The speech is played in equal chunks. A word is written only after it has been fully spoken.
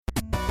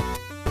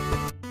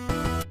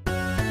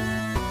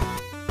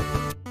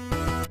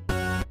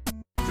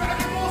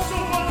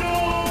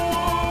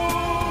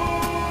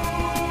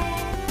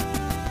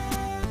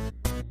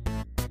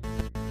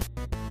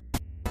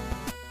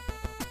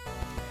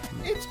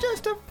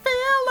just a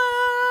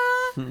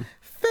filler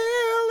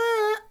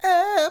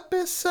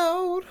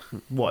episode.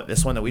 What,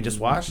 this one that we just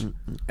watched?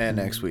 And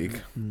next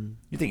week.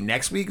 You think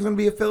next week is going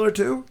to be a filler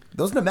too?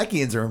 Those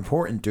Namekians are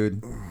important,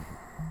 dude.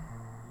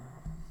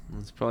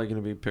 It's probably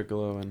going to be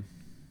Piccolo and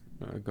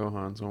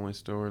Gohan's only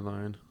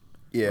storyline.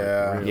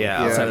 Yeah.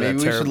 Maybe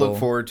we should look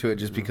forward to it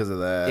just because of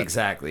that.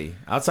 Exactly.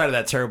 Outside of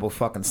that terrible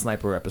fucking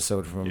sniper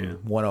episode from I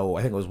think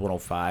it was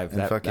 105.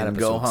 And that fucking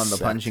episode Gohan sucked.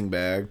 the punching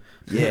bag.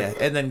 Yeah,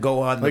 and then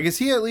Gohan. Like, is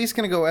he at least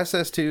going to go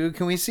SS2?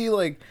 Can we see,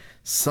 like,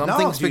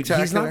 something spectacular?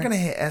 He's not going to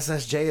hit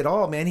SSJ at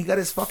all, man. He got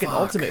his fucking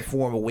ultimate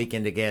form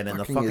awakened again in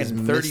the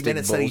fucking 30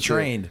 minutes that he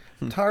trained.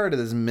 I'm tired of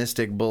this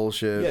mystic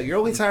bullshit. Yeah, you're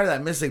only tired of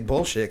that mystic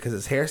bullshit because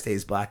his hair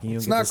stays black and you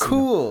don't It's get not to see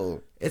cool.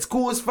 him. It's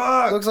cool as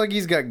fuck. Looks like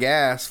he's got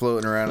gas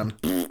floating around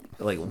him.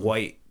 Like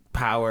white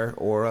power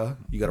aura.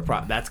 You got a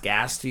problem. That's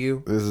gas to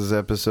you. This is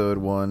episode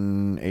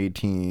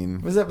 118.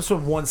 It was episode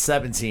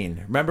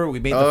 117. Remember we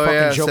made the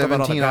fucking joke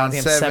about all the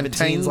goddamn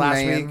 17s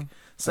last week?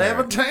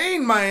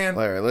 17, man.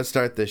 All right, let's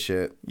start this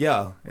shit.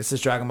 Yo, this is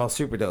Dragon Ball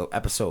Super Dope,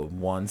 episode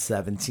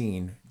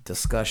 117.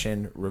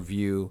 Discussion,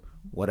 review,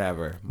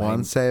 whatever.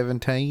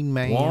 117,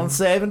 man.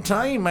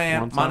 117,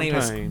 man. My name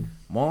is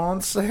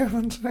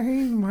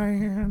 117,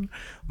 man.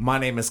 My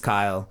name is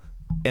Kyle.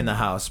 In the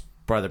house,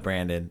 brother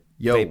Brandon.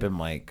 Yo. Vape and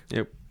Mike.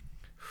 Yep.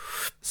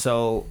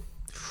 So,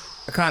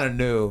 I kind of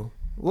knew.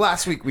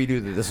 Last week we knew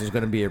that this was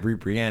going to be a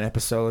Brienne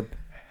episode.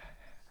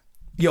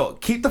 Yo,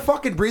 keep the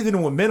fucking breathing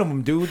to a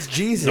minimum, dudes.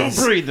 Jesus.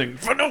 No breathing.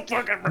 No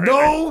fucking breathing.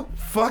 No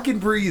fucking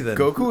breathing.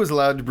 Goku was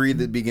allowed to breathe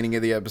at the beginning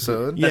of the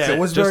episode. Yeah, it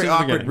was Just very in the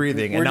awkward beginning.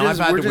 breathing. We're And now just-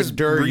 I've had we're to just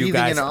endure you breathing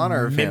guys in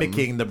honor of him.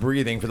 mimicking the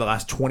breathing for the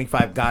last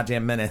 25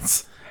 goddamn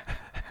minutes.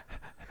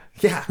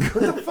 Yeah,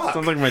 what the fuck?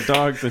 Sounds like my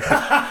dog.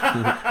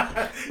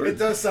 It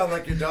does sound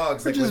like your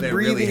dogs. We're Like when just they're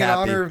breathing really in happy.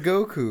 honor of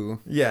Goku.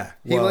 Yeah.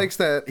 He well, likes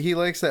that. He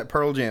likes that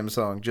Pearl Jam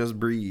song, "Just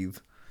Breathe."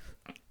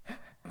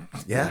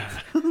 Yeah.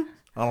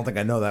 I don't think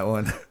I know that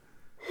one.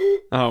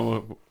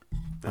 Oh,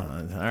 All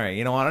right.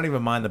 You know what? I don't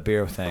even mind the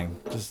beer thing.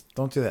 Just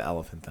don't do the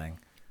elephant thing.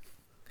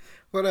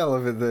 What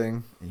elephant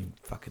thing? You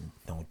fucking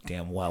know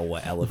damn well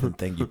what elephant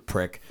thing, you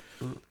prick.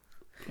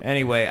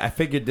 Anyway, I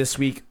figured this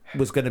week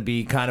was going to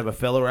be kind of a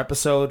filler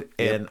episode,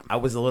 and I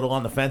was a little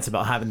on the fence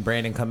about having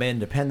Brandon come in,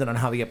 depending on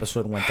how the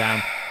episode went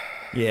down.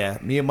 Yeah,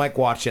 me and Mike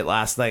watched it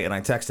last night, and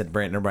I texted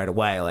Brandon right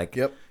away, like,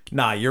 Yep.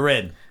 nah, you're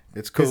in.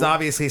 It's cool. Because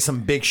obviously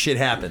some big shit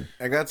happened.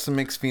 I got some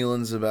mixed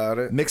feelings about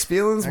it. Mixed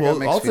feelings? I got Well,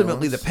 mixed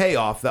ultimately feelings. the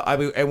payoff,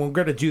 and we're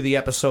going to do the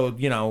episode,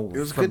 you know, It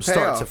was a from good start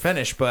payoff. to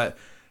finish, but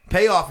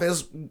payoff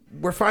is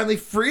we're finally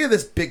free of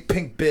this big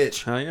pink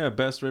bitch. oh yeah,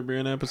 best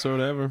Ribrian episode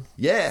ever.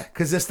 Yeah,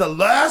 because it's the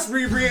last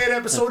Rebreed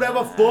episode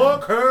ever.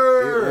 Fuck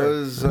her. It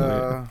was.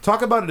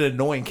 Talk about an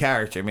annoying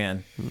character,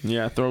 man.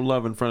 Yeah, throw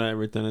love in front of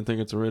everything. I think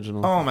it's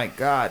original. Oh my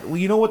god. Well,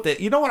 you know what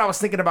I was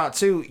thinking about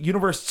too?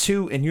 Universe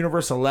 2 and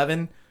Universe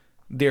 11,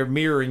 they're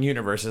mirroring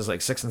universes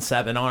like 6 and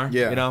 7 are.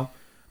 Yeah. You know?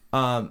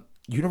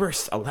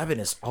 Universe 11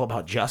 is all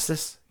about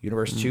justice.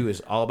 Universe 2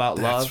 is all about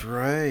love. That's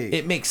right.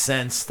 It makes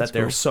sense that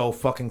they're so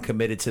fucking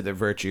committed to their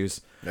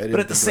virtues. didn't But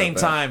at the think same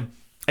about that. time,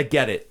 I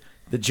get it.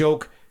 The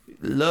joke,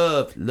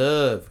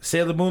 love,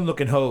 Sailor Moon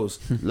looking hoes.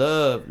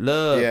 Love.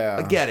 Yeah.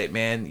 I get it,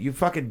 man. You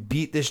fucking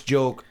beat this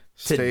joke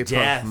to Stay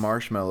death. Puft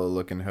Marshmallow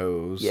looking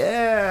hose.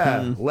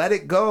 Yeah. Let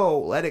it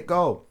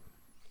go.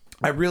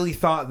 I really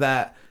thought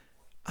that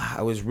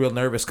I was real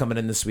nervous coming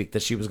in this week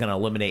that she was going to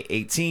eliminate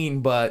 18,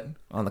 but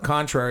on the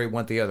contrary,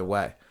 went the other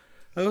way.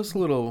 That was a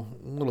little,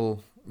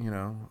 you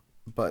know,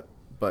 butt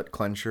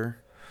clencher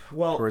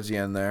Well, towards the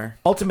end there.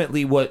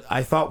 ultimately, what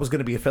I thought was going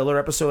to be a filler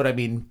episode, I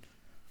mean,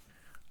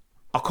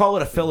 I'll call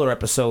it a filler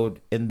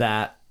episode in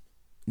that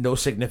no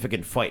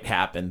significant fight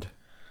happened.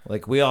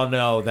 Like, we all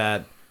know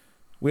that,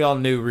 we all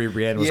knew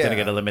Brienne was going to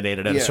get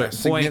eliminated at a certain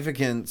point.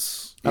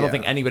 Significance. I don't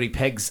think anybody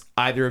pegs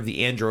either of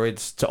the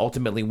androids to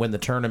ultimately win the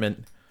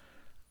tournament.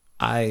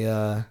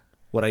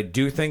 What I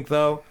do think,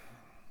 though,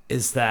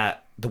 is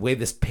that the way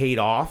this paid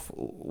off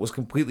was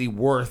completely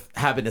worth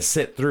having to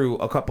sit through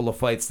a couple of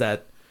fights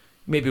that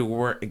maybe we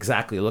weren't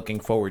exactly looking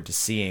forward to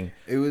seeing.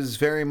 It was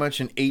very much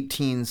an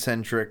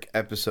 18-centric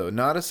episode,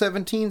 not a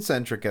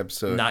 17-centric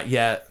episode. Not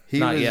yet. He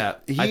Not was-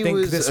 yet. he I think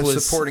was this a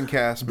was supporting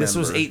cast This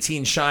was member.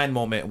 18 shine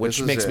moment, which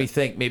This was makes me it.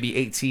 think maybe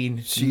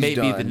 18 She's maybe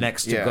the done.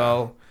 next to Yeah.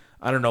 go.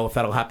 I don't know if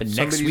that'll happen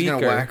Somebody's next week.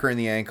 gonna or, whack her in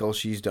the ankle.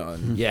 She's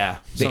done. Yeah,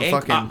 the Some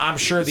ankle, fucking- I'm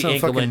sure the some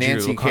ankle fucking injury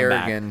Nancy will come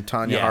Kerrigan, back.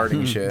 Tanya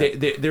Harding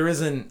shit.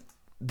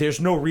 There's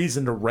no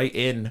reason to write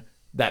in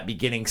that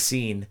beginning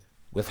scene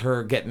with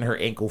her getting her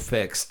ankle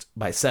fixed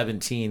by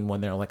 17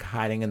 when they're like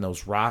hiding in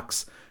those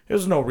rocks.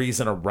 There's no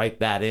reason to write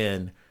that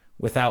in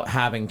without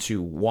having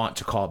to want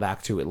to call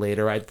back to it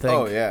later, I think.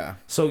 Oh, yeah.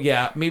 So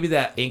yeah, maybe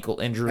that ankle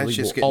injury That's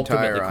just will getting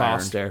ultimately tire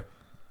cost ironed. her.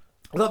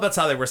 I thought that's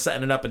how they were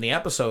setting it up in the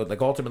episode.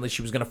 Like, ultimately,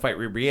 she was going to fight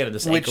Brienne, and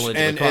this ankle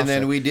injury cost and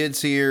then her. we did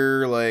see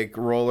her like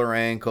roll her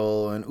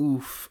ankle and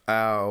oof,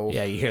 ow.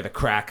 Yeah, you hear the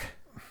crack.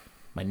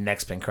 My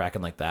neck's been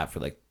cracking like that for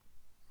like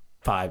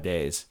 5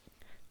 days.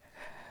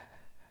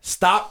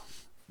 Stop,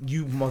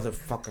 you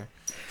motherfucker.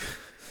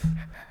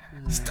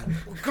 Stop.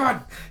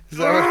 God. Is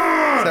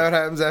that what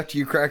happens after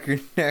you crack your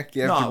neck?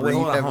 You have to breathe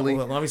heavily.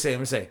 Hold on. Let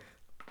me say.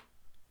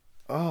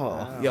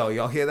 Oh. Yo,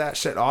 y'all hear that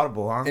shit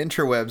audible, huh?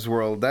 Interwebs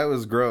world. That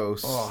was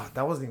gross. Oh,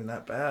 that wasn't even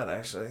that bad,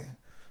 actually.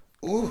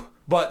 Ooh.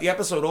 But the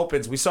episode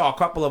opens. We saw a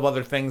couple of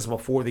other things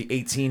before the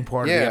 18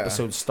 part of the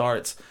episode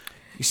starts.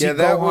 You see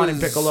Gohan and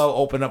Piccolo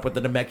open up with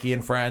the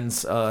Namekian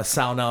friends,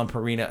 Sauna and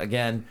Purina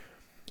again.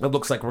 It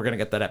looks like we're going to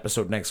get that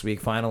episode next week,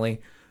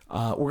 finally.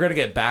 We're going to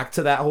get back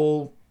to that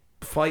whole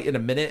fight in a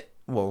minute.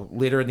 Well,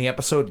 later in the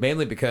episode,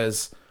 mainly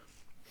because...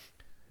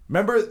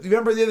 Remember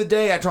the other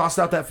day I tossed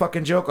out that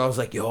fucking joke? I was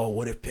like, yo,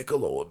 what if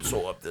Piccolo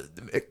absorbed the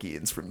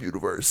Namekians from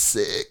Universe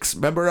 6?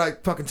 Remember I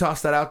fucking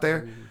tossed that out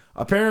there?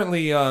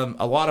 Apparently, a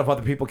lot of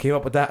other people came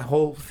up with that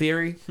whole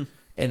theory,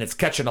 and it's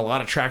catching a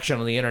lot of traction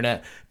on the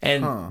internet.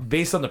 And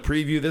based on the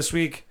preview this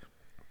week,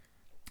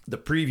 the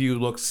preview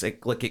looks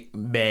like it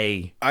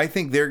may. I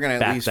think they're going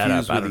to at least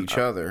fuse with each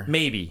other.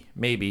 Maybe.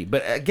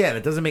 But again,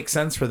 it doesn't make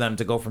sense for them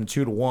to go from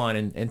 2 to 1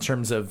 in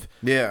terms of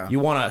you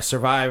want to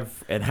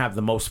survive and have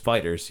the most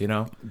fighters, you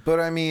know? But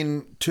I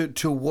mean,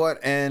 to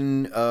what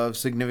end of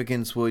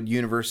significance would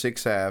Universe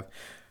 6 have?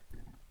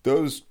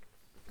 Those,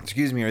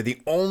 are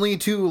the only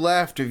 2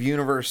 left of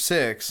Universe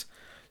 6.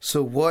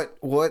 So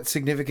what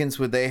significance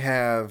would they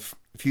have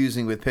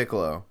fusing with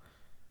Piccolo?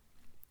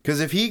 Because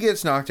if he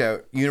gets knocked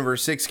out,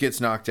 Universe 6 gets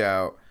knocked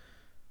out,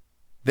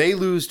 they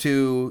lose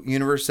 2,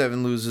 Universe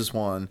 7 loses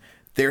 1,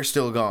 they're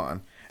still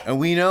gone. And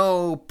we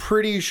know,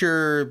 pretty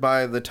sure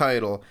by the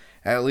title,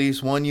 at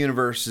least one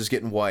universe is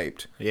getting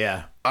wiped.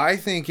 Yeah. I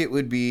think it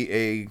would be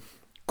a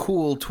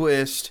cool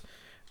twist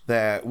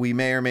that we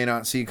may or may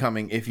not see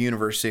coming if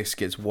Universe 6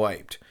 gets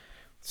wiped.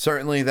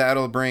 Certainly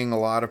that'll bring a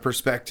lot of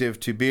perspective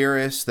to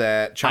Beerus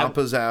that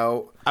Champa's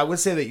out. I would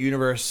say that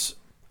Universe...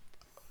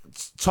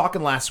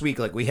 Talking last week,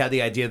 like we had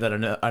the idea that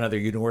another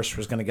universe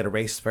was going to get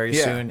erased very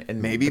soon, and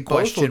maybe the both will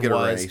question get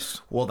was,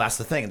 erased. well, that's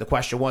the thing. The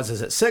question was,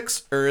 is it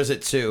 6 or is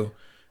it 2?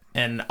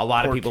 And a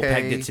lot of people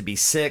pegged it to be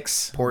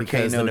 6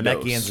 because the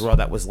Namekians were all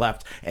that was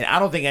left. And I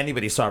don't think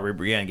anybody saw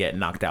Ribrianne get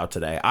knocked out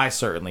today. I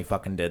certainly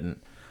fucking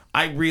didn't.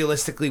 I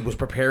realistically was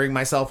preparing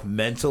myself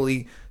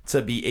mentally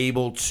to be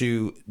able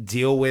to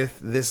deal with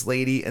this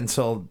lady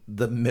until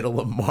the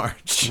middle of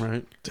March.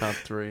 Right, top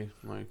 3,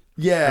 like.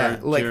 Yeah,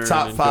 like Jiren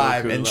top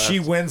 5, and left. she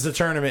wins the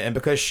tournament, and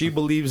because she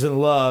believes in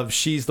love,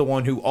 she's the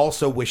one who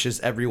also wishes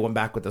everyone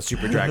back with the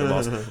Super Dragon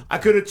Balls. I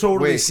could have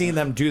totally seen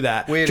them do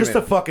that just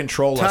to fucking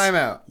troll us. Time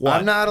out. What?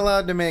 I'm not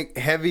allowed to make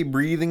heavy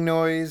breathing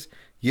noise.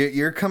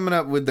 You're coming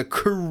up with the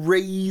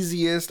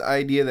craziest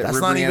idea that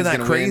That's not even that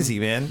crazy,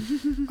 man.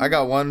 I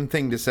got one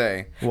thing to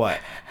say. What?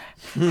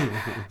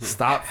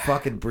 Stop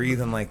fucking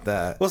breathing like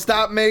that. Well,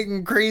 stop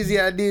making crazy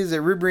ideas that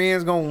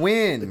Ribrianne's gonna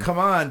win. Come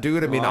on,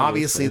 dude. I mean,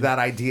 obviously that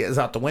idea is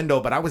out the window,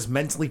 but I was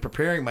mentally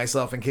preparing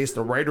myself in case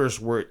the writers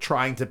were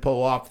trying to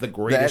pull off the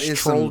greatest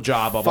troll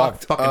job of all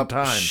fucking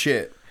time.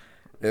 Shit.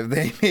 If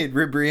they made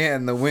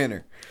Ribrianne the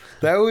winner,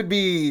 that would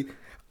be...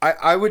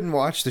 I wouldn't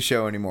watch the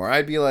show anymore.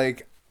 I'd be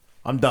like...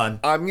 I'm done.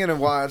 I'm gonna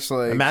watch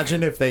like.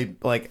 Imagine if they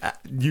like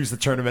use the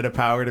Tournament of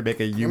Power to make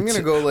a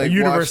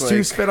Universe 2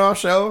 spinoff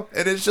show,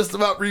 and it's just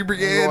about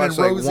Ribrianne and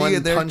Rosie One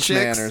and their Punch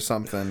chicks Man or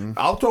something.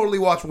 I'll totally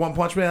watch One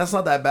Punch Man. That's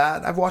not that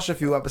bad. I've watched a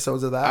few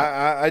episodes of that.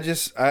 I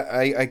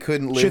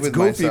couldn't live Shit's with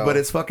goofy, myself. but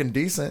it's fucking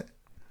decent.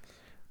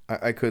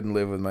 I couldn't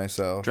live with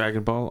myself.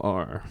 Dragon Ball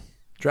R.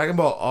 Dragon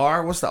Ball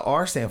R. What's the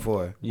R stand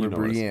for?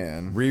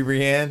 Ribrianne.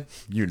 Ribrianne.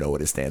 You know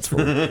what it stands for.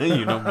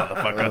 You know,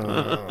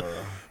 motherfucker.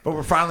 But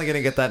we're finally going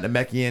to get that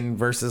Namekian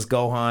versus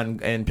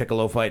Gohan and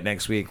Piccolo fight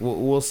next week.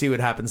 We'll see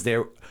what happens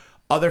there.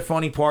 Other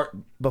funny part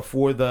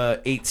before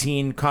the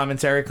 18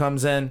 commentary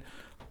comes in,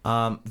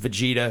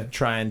 Vegeta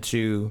trying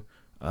to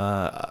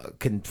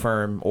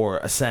confirm or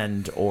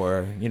ascend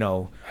or,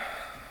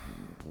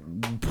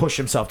 push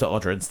himself to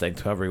Ultra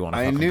Instinct, however you want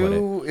to fucking put it. I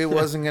knew it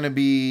wasn't going to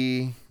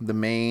be the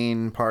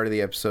main part of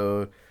the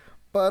episode,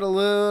 but a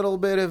little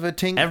bit of a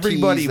tink.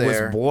 Everybody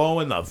was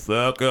blowing the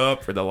fuck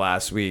up for the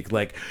last week.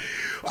 Like,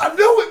 I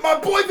know it, my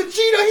boy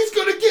Vegeta, he's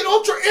gonna get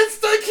Ultra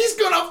Instinct, he's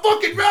gonna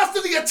fucking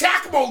master the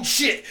attack mode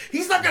shit.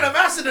 He's not gonna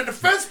master the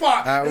defense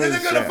part. And then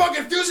they're gonna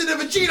fucking fuse it to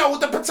Vegeta with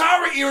the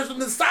Patara ears from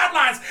the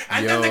sidelines.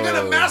 And then they're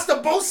gonna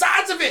master both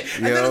sides of it.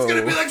 And then it's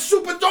gonna be like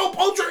super dope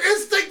Ultra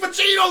Instinct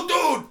Vegeta,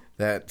 dude.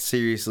 That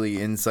seriously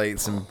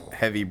incites some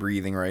heavy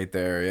breathing right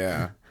there,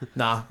 yeah.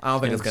 Nah, I don't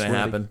think it's going to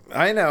happen.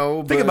 I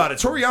know, Think about it.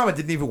 Toriyama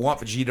didn't even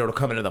want Vegeta to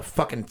come into the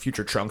fucking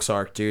Future Trunks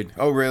arc, dude.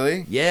 Oh,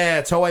 really?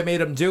 Yeah, Toei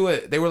made him do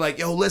it. They were like,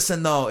 yo,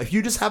 listen, though, if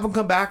you just have him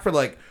come back for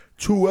like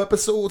 2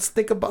 episodes,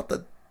 think about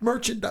the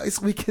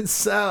merchandise we can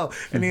sell.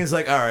 And he's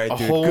like, all right,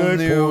 dude, a whole good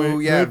new,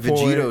 point,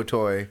 Vegito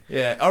toy.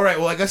 Yeah, all right,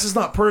 well, I guess it's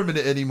not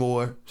permanent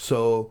anymore,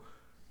 so...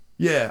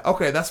 Yeah,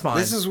 okay, that's fine.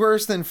 This is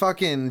worse than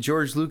fucking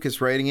George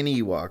Lucas writing in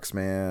Ewoks,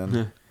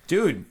 man.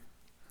 Dude,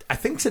 I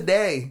think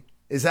today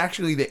is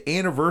actually the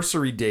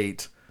anniversary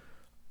date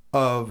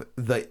of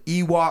the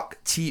Ewok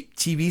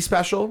TV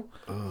special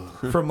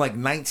from like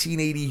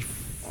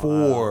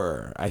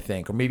 1984, I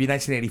think, or maybe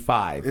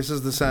 1985. This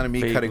is the sound of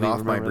me cutting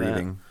off my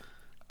breathing.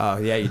 Oh,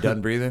 yeah, you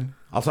done breathing?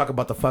 I'll talk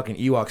about the fucking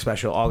Ewok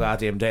special all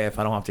goddamn day if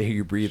I don't have to hear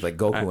you breathe like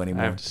Goku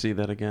anymore. I have to see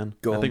that again.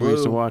 Go I think blue. we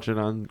used to watch it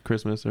on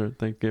Christmas or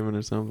Thanksgiving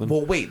or something.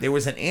 Well, wait, there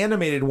was an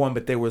animated one,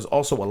 but there was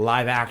also a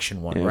live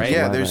action one, Yeah, right?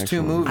 Yeah, live there's 2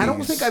 action. movies. I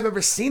don't think I've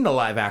ever seen the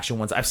live action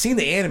ones. I've seen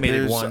the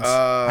animated There's, ones.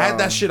 I had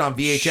that shit on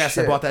VHS. I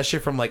shit. bought that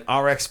shit from like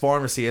RX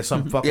Pharmacy or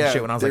some fucking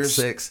shit when I was like there's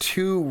 6.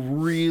 2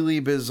 really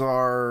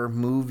bizarre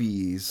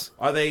movies.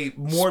 Are they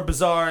more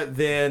bizarre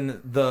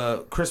than the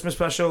Christmas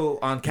special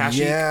on Kashyyyk?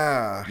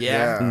 Yeah.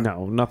 Yeah.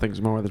 No, nothing's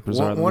more than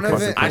bizarre One than of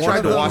the it- fucking I One tried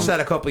of to them- watch that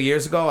a couple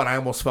years ago and I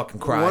almost fucking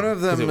cried. One of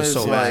 'cause them it was is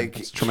so bad. like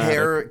It's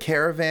traumatic.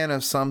 Caravan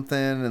of something,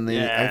 and then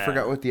I Yeah.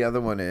 forgot what the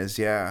other one is.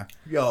 Yeah,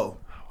 Yo,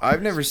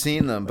 I've never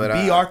seen them, but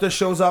B. Arthur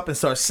shows up and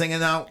starts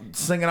singing out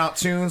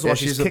tunes while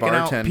she's she's a kicking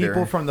out bartender.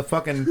 people from the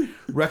fucking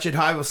wretched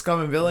hive of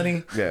scum and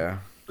villainy. yeah.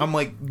 I'm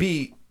like,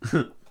 B,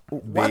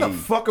 why the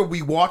fuck are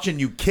we watching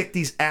you kick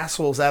these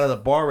assholes out of the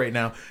bar right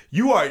now?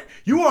 You are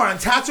on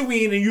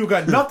Tatooine and you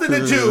got nothing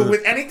to do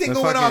with anything The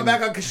going on fucking-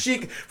 back on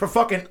Kashyyyk for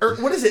fucking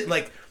Earth. What is it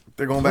like?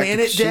 They're going back to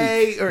Planet Kashyyyk.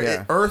 Day or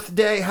Yeah. Earth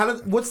Day?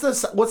 What's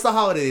the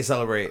holiday they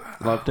celebrate?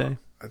 Love Day.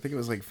 I think it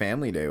was like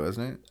Family Day,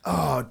 wasn't it?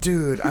 Oh,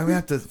 dude, I'm gonna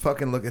have to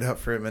fucking look it up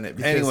for a minute.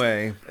 Because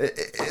Anyway,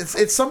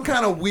 it's some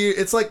kind of weird.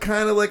 It's like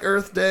kind of like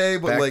Earth Day,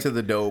 but back like to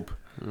the dope.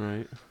 All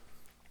right.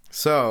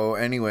 So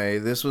anyway,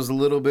 this was a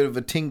little bit of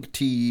a tink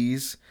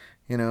tease.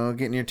 You know,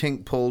 getting your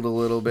tink pulled a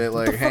little bit. what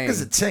Like, the fuck hey,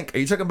 is a tink? Are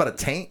you talking about a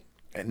taint?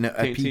 no,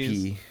 a Taint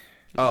tease? peepee,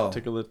 Oh,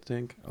 Tickle it,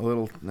 tink. a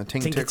tink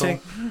Tinky tickle.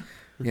 tink.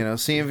 You know,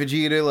 seeing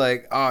Vegeta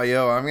like, oh,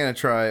 yo, I'm gonna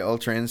try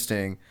Ultra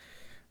Instinct.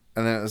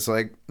 And then it was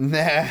like,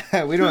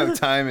 nah, we don't have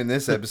time in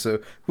this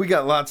episode. We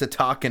got lots of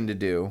talking to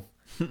do.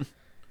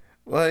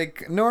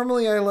 Like,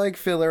 normally I like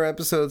filler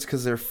episodes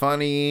because they're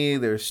funny,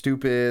 they're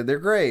stupid, they're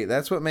great.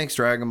 That's what makes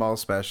Dragon Ball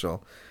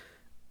special.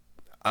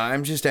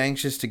 I'm just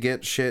anxious to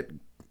get shit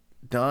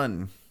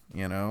done,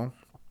 you know?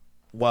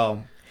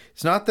 Well,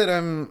 It's not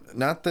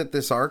that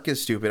this arc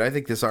is stupid. I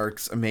think this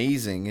arc's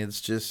amazing. It's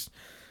just,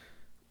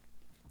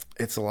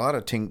 it's a lot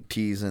of tink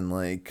teasing,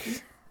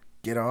 like,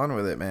 get on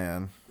with it,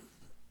 man.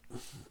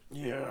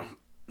 Yeah,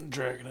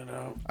 dragging it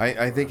out.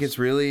 I think it's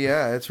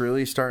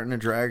really starting to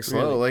drag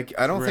slow. Really Like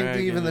I don't think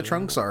dragging even the it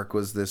Trunks arc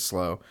was this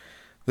slow.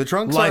 The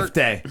Trunks Life arc,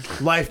 Day.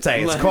 Life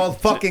Day. It's called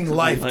fucking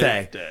Life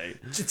Day. Day.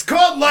 It's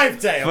called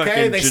Life Day, okay?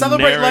 Fucking They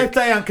celebrate generic. Life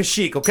Day on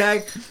Kashyyyk,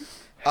 okay?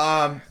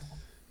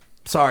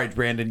 Sorry,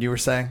 Brandon, you were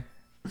saying?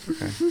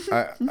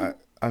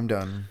 I'm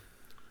done.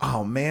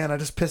 Oh, man, I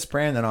just pissed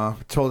Brandon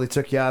off. Totally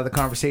took you out of the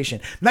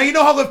conversation. Now you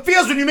know how it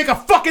feels when you make a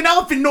fucking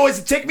elephant noise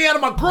and take me out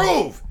of my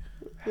groove.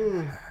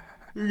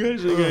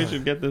 You guys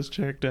should get this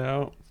checked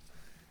out.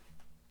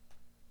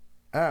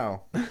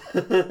 Ow.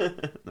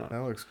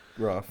 That looks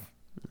rough.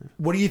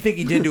 What do you think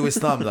he did to his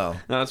thumb, though?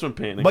 No, that's when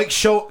painting. Mike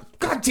show.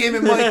 God damn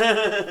it,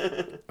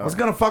 Mike. I was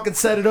going to fucking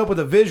set it up with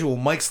a visual.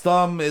 Mike's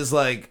thumb is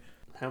like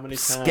How many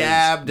times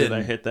scabbed did I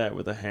and- hit that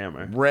with a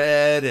hammer?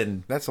 red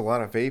and That's a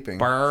lot of vaping.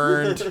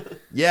 burned.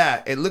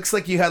 Yeah, it looks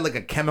like you had like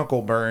a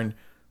chemical burn.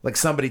 Like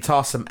somebody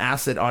tossed some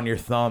acid on your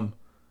thumb.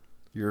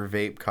 Your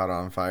vape caught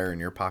on fire in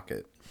your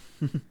pocket.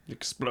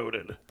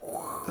 Exploded.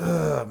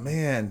 Oh,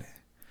 man.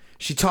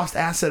 She tossed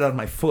acid on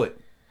my foot.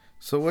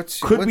 So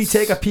Could we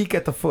take a peek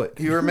at the foot?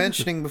 You were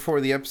mentioning before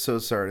the episode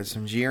started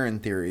some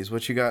Jiren theories.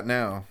 What you got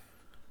now?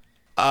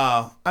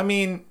 I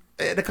mean,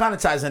 it kind of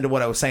ties into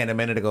what I was saying a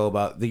minute ago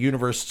about the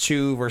Universe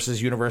 2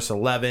 versus Universe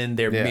 11.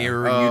 They're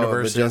mirror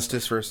universes. The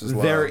justice versus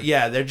love.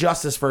 They're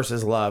justice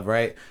versus love,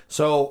 right?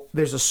 So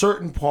there's a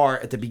certain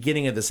part at the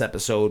beginning of this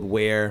episode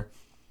where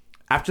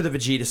after the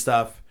Vegeta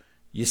stuff,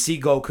 you see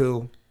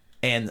Goku,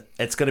 and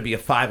it's going to be a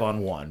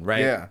 5-on-1, right?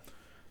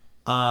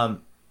 Yeah.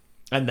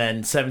 And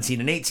then 17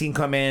 and 18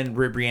 come in,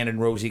 Ribrianne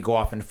and Rosie go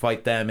off and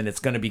fight them, and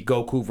it's going to be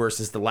Goku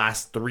versus the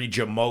last 3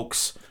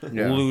 Jamokes,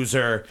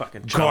 loser,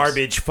 Fucking chumps.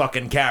 garbage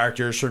fucking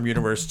characters from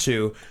Universe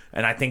 2.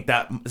 And I think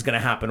that is going to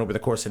happen over the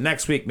course of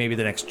next week, maybe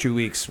the next 2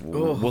 weeks.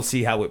 We'll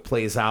see how it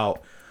plays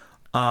out.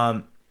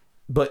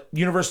 But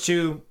Universe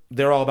 2,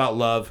 they're all about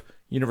love.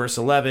 Universe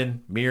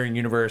 11, mirroring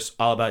universe,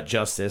 all about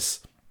justice.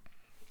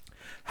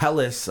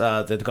 Hellas,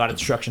 the God of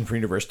Destruction for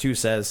Universe 2,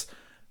 says,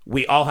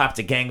 we all have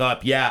to gang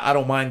up. Yeah, I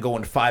don't mind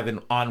going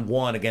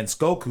 5-on-1 against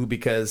Goku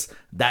because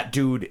that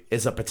dude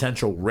is a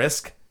potential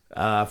risk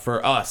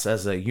for us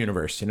as a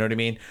universe. You know what I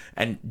mean?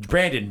 And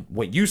Brandon,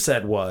 what you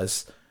said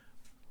was,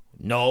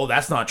 no,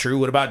 that's not true.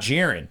 What about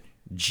Jiren?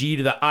 G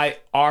to the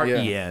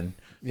I-R-E-N.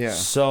 Yeah.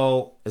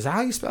 So, is that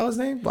how you spell his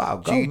name? Wow,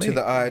 go G me. to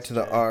the I to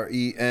the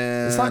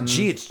R-E-N. It's not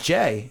G, it's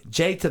J.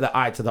 J to the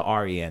I to the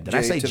R-E-N. Did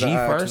I J say to G the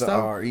I to first, the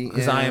though? R-E-N.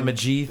 Because I am a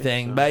G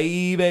thing,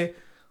 baby.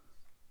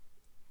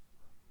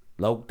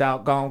 Loped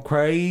out, gone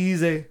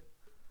crazy.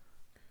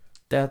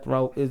 Death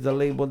Row is the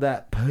label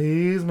that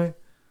pays me.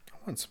 I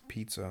want some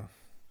pizza.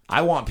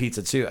 I want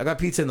pizza, too. I got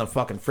pizza in the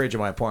fucking fridge in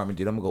my apartment,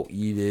 dude. I'm going to go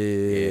eat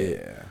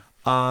it.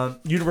 Yeah.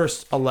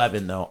 Universe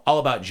 11, though. All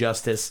about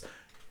justice.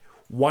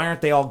 Why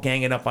aren't they all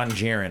ganging up on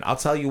Jiren? I'll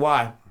tell you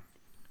why.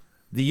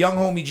 The young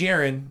homie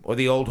Jiren, or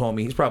the old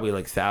homie, he's probably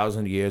like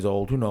 1,000 years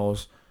old. Who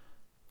knows?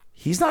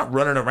 He's not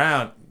running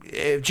around.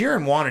 if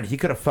Jiren wanted, he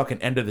could have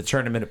fucking ended the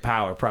Tournament of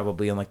Power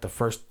probably in like the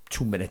first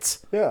 2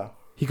 minutes. Yeah.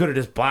 He could have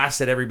just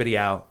blasted everybody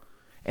out.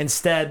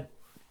 Instead,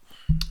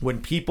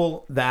 when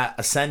people that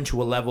ascend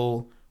to a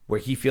level where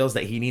he feels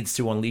that he needs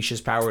to unleash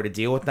his power to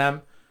deal with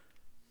them,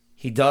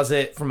 he does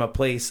it from a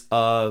place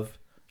of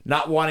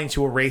not wanting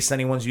to erase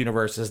anyone's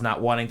universes,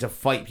 not wanting to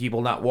fight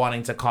people, not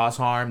wanting to cause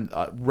harm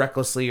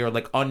recklessly or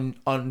like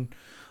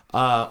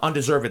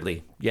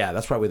undeservedly. Yeah,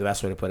 that's probably the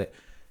best way to put it.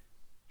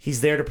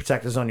 He's there to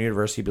protect his own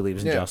universe. He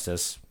believes in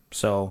justice.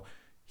 So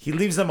he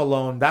leaves them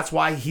alone. That's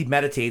why he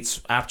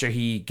meditates after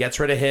he gets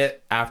rid of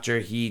Hit, after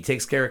he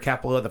takes care of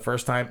Kefla the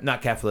first time.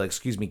 Not Kefla,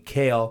 excuse me,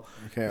 Kale.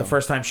 The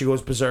first time she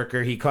goes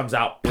berserker, he comes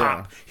out,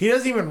 pop. Yeah. He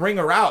doesn't even ring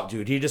her out,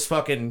 dude. He just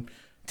fucking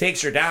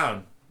takes her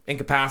down,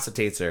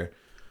 incapacitates her.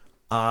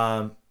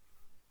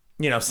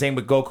 Same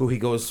with Goku. He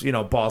goes,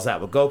 balls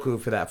out with Goku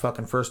for that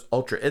fucking first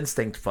Ultra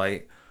Instinct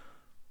fight.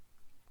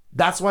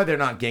 That's why they're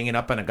not ganging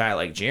up on a guy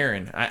like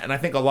Jiren. And I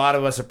think a lot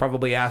of us have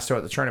probably asked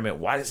throughout the tournament,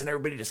 why doesn't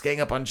everybody just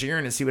gang up on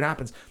Jiren and see what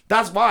happens?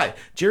 That's why.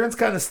 Jiren's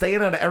kind of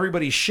staying out of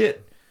everybody's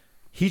shit.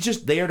 He's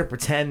just there to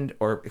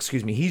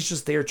he's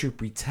just there to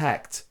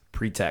protect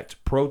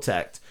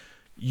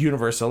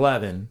Universe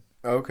 11.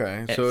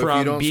 Okay, so if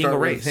you don't start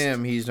with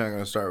him, he's not going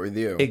to start with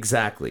you.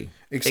 Exactly.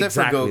 Except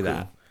for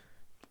Goku.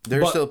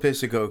 They're still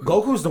pissed at Goku.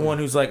 Goku's the one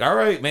who's like, all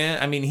right,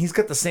 man. I mean, he's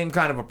got the same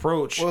kind of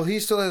approach. Well,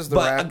 he still has the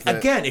rap that...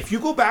 again, if you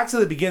go back to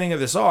the beginning of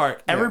this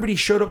arc, everybody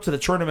showed up to the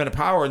Tournament of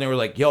Power and they were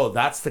like, yo,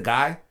 that's the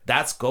guy?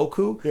 That's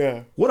Goku?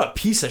 Yeah. What a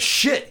piece of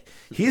shit.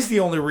 He's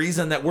the only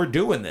reason that we're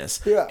doing this.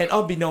 Yeah. And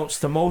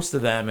unbeknownst to most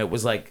of them, it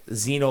was like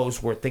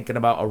Xenos were thinking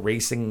about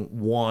erasing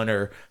one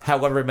or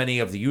however many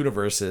of the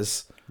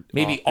universes.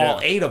 Maybe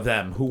all 8 of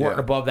them who weren't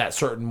above that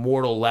certain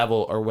mortal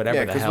level or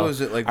whatever the hell. What was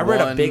it, like I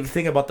read a big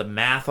thing about the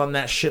math on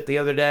that shit the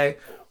other day.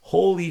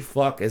 Holy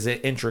fuck, is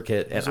it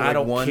intricate? And I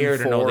don't care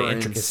to know the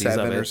intricacies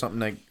of it. Or something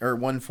like, or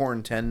 1, 4,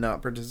 and 10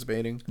 not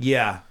participating.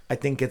 Yeah, I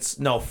think it's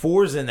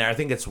 4's in there. I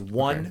think it's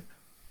 1,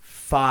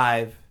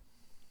 5,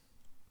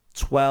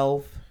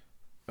 12.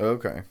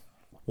 Okay.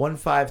 1,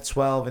 5,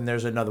 12, and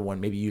there's another one,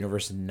 maybe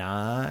Universe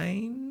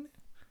 9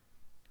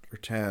 or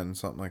 10,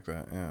 something like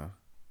that. Yeah.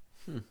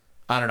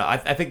 I don't know.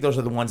 I think those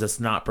are the ones that's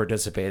not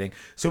participating.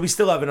 So we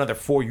still have another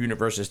 4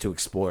 universes to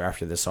explore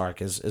after this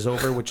arc is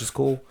over, which is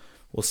cool.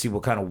 We'll see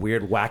what kind of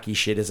weird, wacky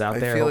shit is out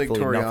there. I feel like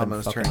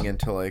Toriyama's turning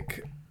into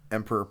like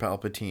Emperor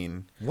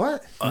Palpatine.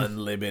 What?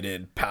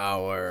 Unlimited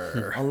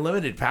power.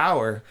 Unlimited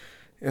power?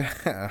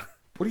 Yeah.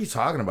 What are you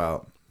talking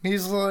about?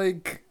 He's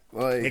like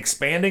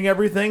expanding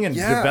everything and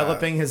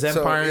developing his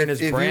empire and his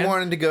brand. If you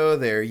wanted to go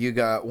there, you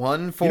got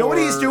 1, 4. You know what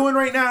he's doing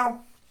right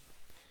now?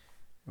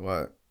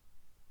 What?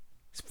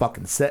 He's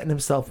fucking setting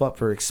himself up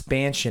for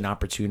expansion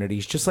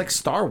opportunities, just like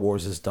Star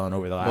Wars has done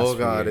over the last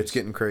few years. It's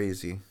getting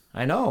crazy.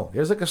 I know.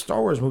 There's like a Star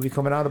Wars movie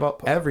coming out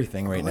about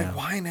everything right now.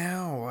 Why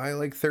now?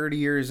 Why 30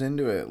 years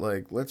into it?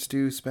 Let's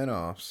do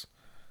spinoffs.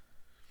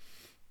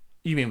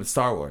 You mean with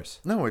Star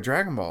Wars? No, with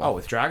Dragon Ball. Oh,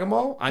 with Dragon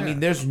Ball? I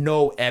mean, there's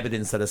no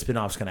evidence that a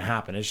spinoff's going to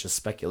happen. It's just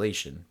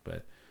speculation.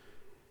 But,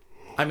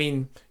 I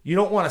mean, you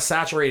don't want to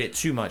saturate it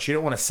too much. You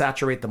don't want to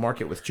saturate the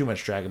market with too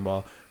much Dragon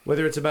Ball.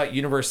 Whether it's about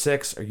Universe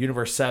 6 or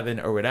Universe 7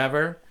 or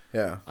whatever,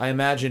 I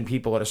imagine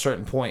people at a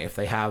certain point, if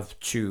they have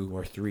 2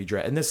 or 3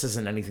 and this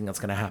isn't anything that's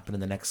going to happen in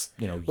the next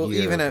year. Well,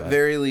 even at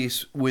very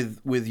least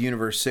with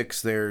Universe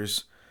 6,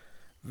 there's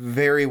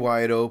very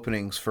wide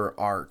openings for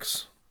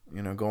arcs.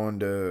 Going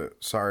to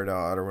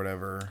Sardot or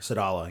whatever.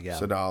 Sadala, yeah.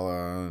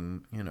 Sadala,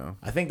 and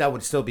I think that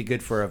would still be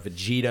good for a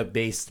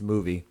Vegeta-based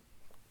movie.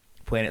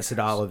 Planet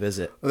Sadala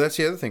visit. Well, that's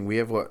the other thing. We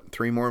have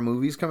 3 more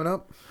movies coming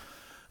up?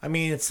 I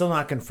mean, it's still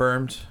not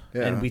confirmed,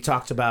 and we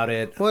talked about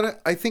it. Well,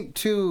 I think,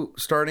 too,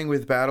 starting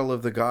with Battle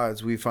of the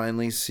Gods, we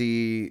finally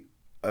see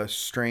a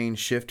strange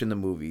shift in the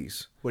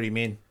movies. What do you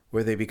mean?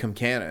 Where they become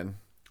canon.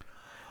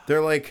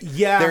 They're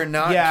they're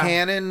not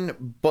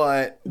canon,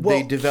 but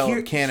they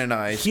develop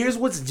canonized. Here's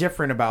what's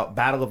different about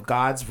Battle of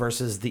Gods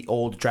versus the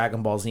old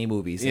Dragon Ball Z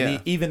movies.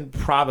 And even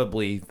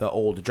probably the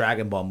old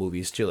Dragon Ball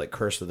movies, too, like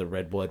Curse of the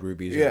Red Blood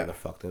Rubies, whatever the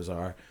fuck those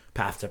are.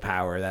 Path to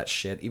Power, that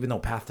shit. Even though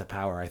Path to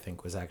Power, I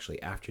think, was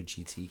actually after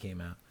GT came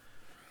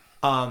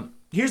out.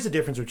 Here's the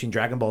difference between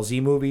Dragon Ball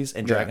Z movies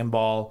and Dragon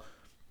Ball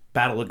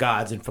Battle of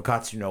Gods and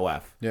Fakatsu no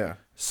F. Yeah.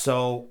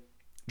 So,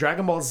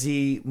 Dragon Ball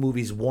Z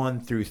movies 1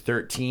 through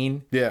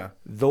 13,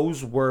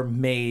 those were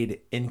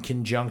made in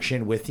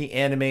conjunction with the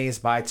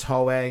animes by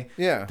Toei.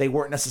 Yeah. They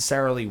weren't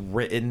necessarily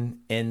written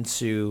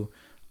into...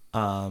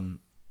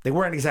 they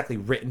weren't exactly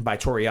written by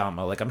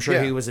Toriyama. Like, I'm sure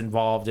he was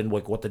involved in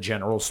what the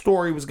general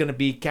story was going to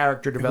be,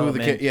 character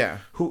development,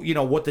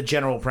 what the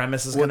general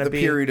premise is going to be, what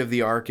the period of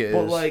the arc is.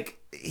 But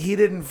he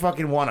didn't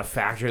fucking want to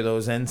factor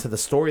those into the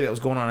story that was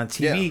going on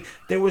TV. Yeah.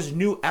 There was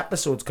new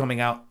episodes coming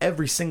out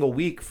every single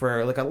week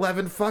for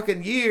 11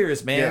 fucking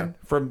years, man. Yeah.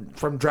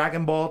 From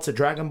Dragon Ball to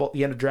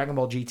the end of Dragon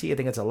Ball GT. I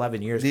think it's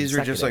 11 years. These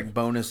are just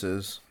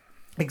bonuses.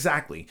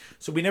 Exactly.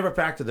 So we never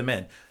factor them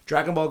in.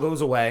 Dragon Ball goes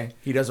away.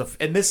 He does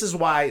and this is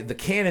why the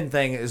canon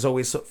thing is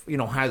always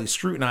highly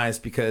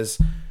scrutinized,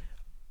 because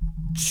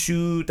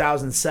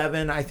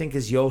 2007, I think,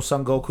 is Yo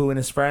Son Goku and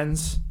his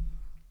friends.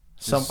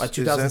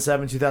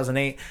 2007,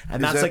 2008,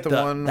 and that's like the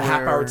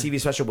half-hour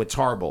TV special with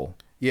Tarble.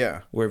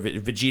 Yeah. Where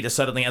Vegeta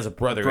suddenly has a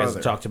brother, as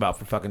he talked about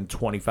for fucking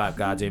 25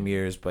 goddamn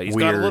years. But he's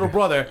got a little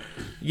brother.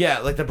 Yeah,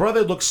 like the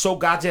brother looks so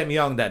goddamn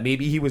young that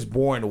maybe he was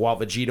born while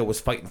Vegeta was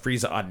fighting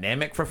Frieza on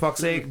Namek, for fuck's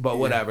sake. But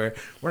whatever.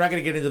 We're not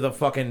going to get into the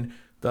fucking...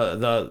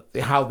 the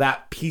how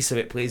that piece of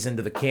it plays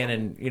into the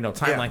canon,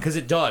 timeline. Because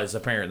it does,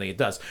 apparently. It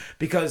does.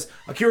 Because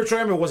Akira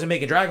Toriyama wasn't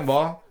making Dragon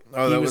Ball.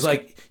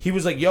 He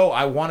was like, yo,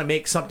 I want to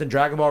make something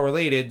Dragon Ball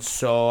related,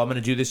 so I'm going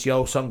to do this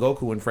Yo Son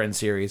Goku and Friends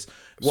series.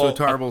 Well,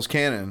 so Tarble's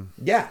canon.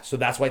 Yeah, so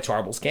that's why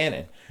Tarble's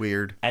canon.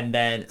 Weird. And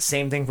then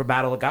same thing for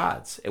Battle of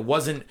Gods. It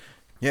wasn't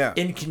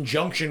in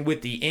conjunction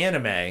with the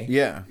anime.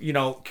 Yeah.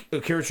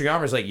 Akira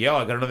Toriyama's like, yo,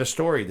 I got another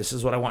story. This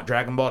is what I want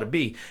Dragon Ball to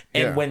be.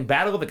 And when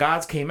Battle of the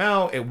Gods came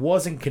out, it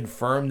wasn't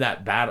confirmed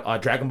that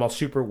Dragon Ball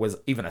Super was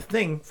even a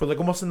thing for like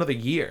almost another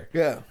year.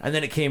 Yeah. And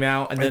then it came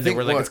out, and then they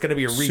were like, it's going to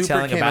be a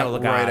retelling of Battle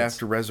of the Gods. Right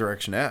after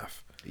Resurrection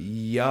F.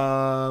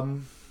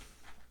 Yum.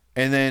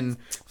 And then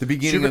the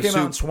beginning Super of came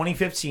out in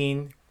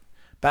 2015.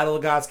 Battle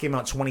of Gods came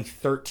out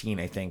 2013,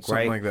 I think,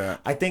 right? Something like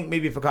that. I think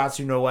maybe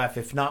Fakatsu no F,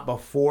 if not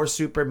before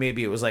Super,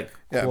 maybe it was like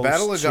close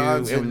Battle of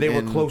Gods they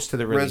were close to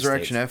the release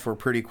Resurrection dates. F were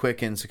pretty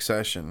quick in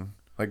succession,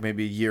 like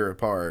maybe a year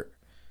apart.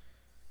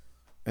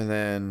 And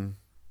then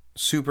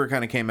Super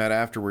kind of came out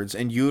afterwards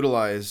and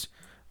utilized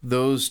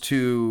those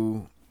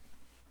two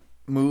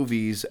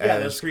movies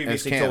those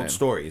previously told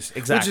stories.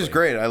 Exactly. Which is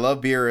great. I love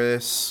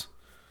Beerus.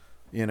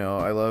 I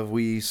love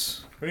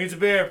Whis. Who needs a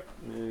beer?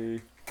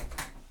 Hey.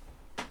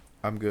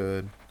 I'm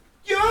good.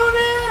 You need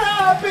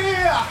a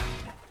beer!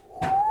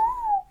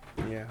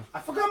 Yeah. I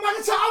forgot my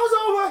guitar was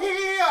over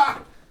here!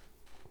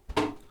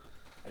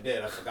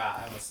 I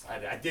forgot.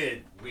 I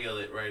did wheel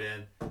it right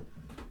in. I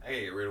gotta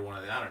get rid of one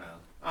of them. I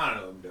don't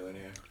know what I'm doing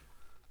here.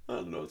 I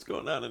don't know what's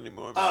going on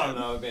anymore. Man. I don't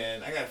know,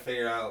 man. I gotta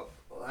figure out.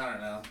 I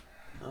don't know.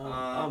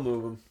 I'll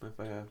move them if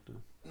I have to.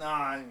 No,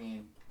 I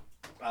mean,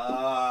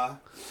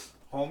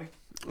 homie.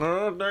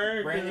 Oh,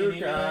 thank Brandon, you,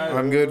 guys.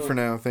 I'm good for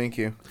now. Thank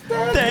you.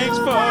 Thanks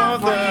for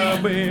the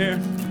beer.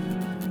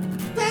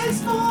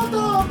 Thanks for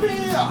the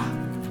beer.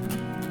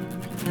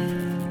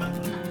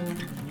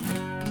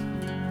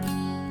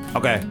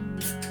 Okay.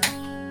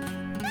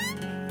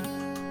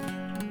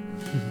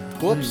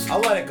 Whoops. I'll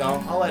let it go.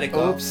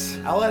 Oops.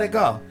 I'll let it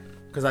go.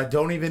 Because I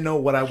don't even know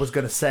what I was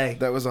going to say.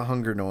 That was a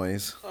hunger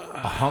noise.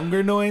 A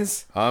hunger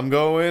noise? I'm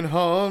going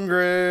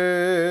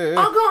hungry.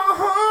 I'm going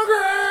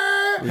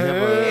hungry.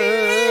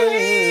 Hey.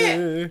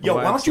 Yo,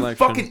 why don't you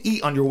selection. fucking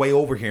eat on your way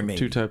over here, mate?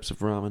 2 types of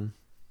ramen.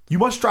 You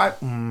must try...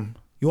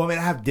 You want me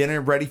to have dinner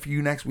ready for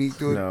you next week,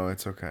 dude? No,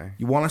 it's okay.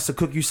 You want us to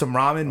cook you some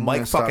ramen?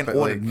 Mike fucking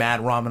ordered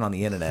mad ramen on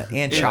the internet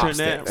and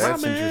chopsticks.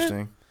 That's Ramen.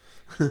 interesting.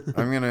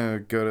 I'm gonna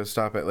go to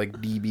stop at like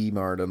DB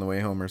Mart on the way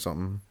home or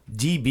something.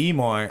 DB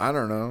Mart. I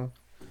don't know.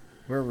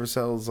 Whoever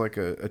sells like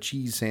a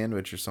cheese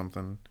sandwich or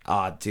something.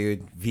 Aw,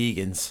 dude,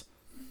 vegans.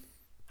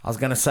 I was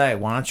gonna say,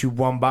 why don't you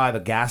run by the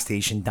gas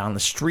station down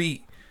the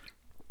street?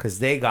 Because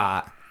they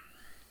got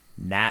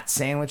Nat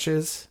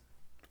sandwiches.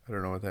 I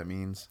don't know what that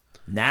means.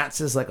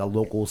 Nat's is like a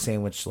local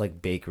sandwich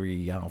like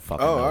bakery. I don't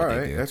fucking Oh, know all what they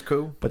right. do. That's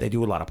cool. But they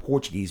do a lot of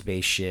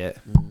Portuguese-based shit.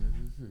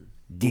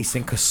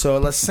 Decent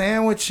casola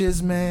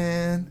sandwiches,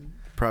 man.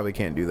 Probably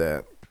can't do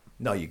that.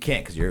 No, you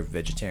can't because you're a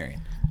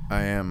vegetarian.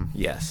 I am.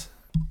 Yes.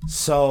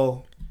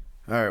 So,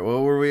 All right.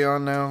 What were we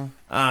on now?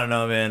 I don't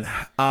know, man.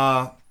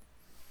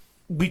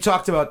 We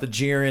talked about the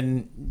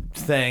Jiren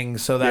thing,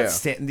 so that's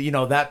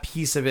that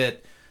piece of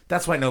it.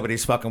 That's why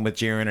nobody's fucking with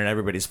Jiren and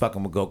everybody's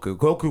fucking with Goku.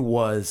 Goku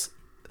was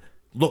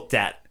looked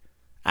at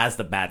as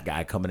the bad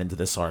guy coming into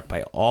this arc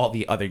by all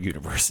the other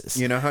universes.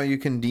 You know how you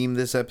can deem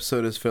this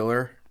episode as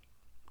filler?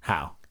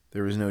 How?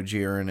 There was no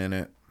Jiren in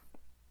it.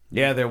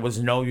 Yeah, there was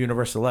no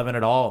Universe 11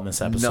 at all in this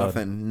episode.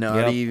 Nothing.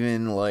 Not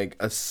even like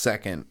a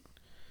second.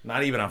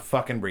 Not even a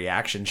fucking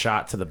reaction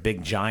shot to the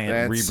big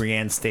giant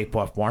Rebrianne Stay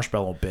Puft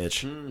Marshmallow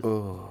bitch.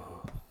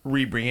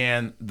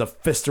 Rebrianne, the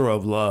fister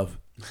of love.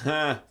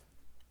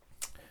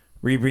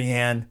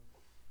 Rebrianne,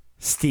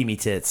 steamy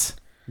tits.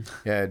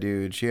 Yeah,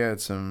 dude. She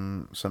had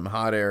some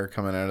hot air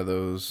coming out of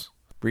those.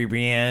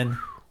 Rebrianne.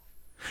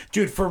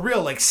 Dude, for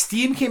real, like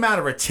steam came out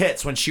of her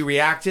tits when she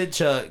reacted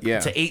to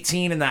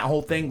 18 and that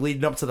whole thing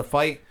leading up to the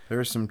fight. There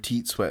was some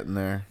teat sweat in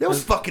there. That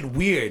was fucking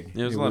weird.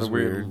 There was a lot of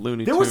weird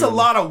Looney Tunes. There was a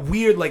lot of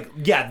weird, like,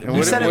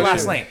 we said it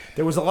last night.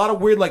 There was a lot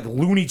of weird, like,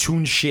 Looney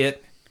Tune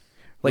shit.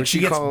 Like, she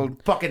gets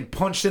fucking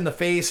punched in the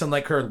face and,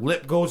 like, her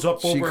lip goes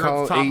up over the top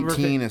of her face. She called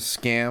 18 a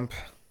scamp.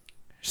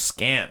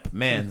 Scamp.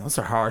 Man, those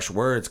are harsh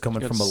words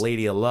coming from a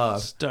lady of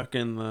love. Stuck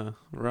in the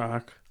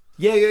rock.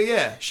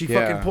 Yeah. She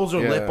fucking pulls her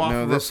lip off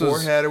of her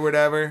forehead or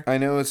whatever. I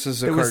know this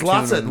is a There was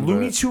cartoon, lots of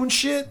Looney Tune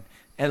shit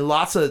and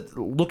lots of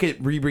look at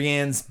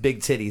Rebrianne's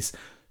big titties.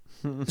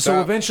 So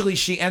eventually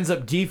she ends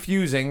up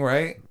defusing,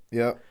 right?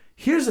 Yep.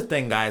 Here's the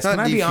thing, guys. Not Can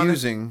I be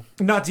honest?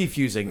 Not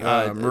defusing.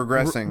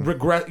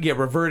 Regressing.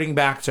 Reverting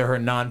back to her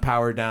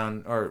non-powered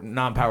down or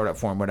non-powered up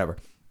form, whatever.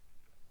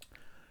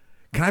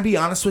 Can I be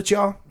honest with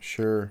y'all?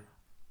 Sure.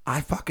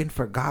 I fucking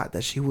forgot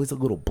that she was a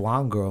little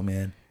blonde girl,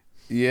 man.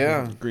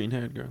 Yeah. Green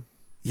haired girl.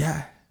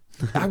 Yeah.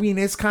 I mean,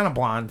 it's kind of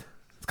blonde.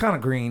 It's kind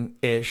of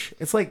green-ish.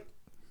 It's like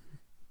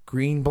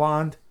green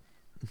blonde.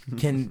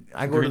 Can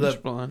I go to Greenish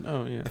the... blonde.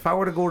 Oh, yeah. If I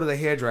were to go to the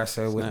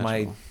hairdresser with my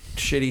natural.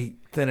 shitty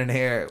thinning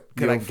hair,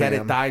 could Yo, I get it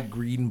fam. dyed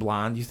green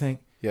blonde, you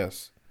think?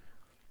 Yes.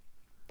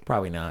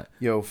 Probably not.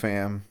 Yo,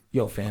 fam.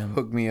 Yo, fam.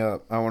 Hook me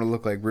up. I want to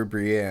look like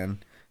Ribrianne.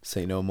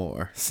 Say no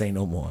more. Say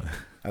no more.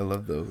 I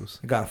love those.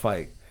 I gotta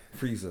fight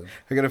Frieza.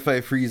 I gotta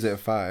fight Frieza at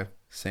 5.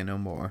 Say no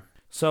more.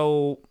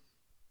 So,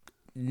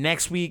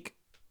 next week,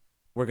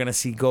 we're going to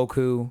see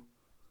Goku.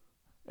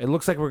 It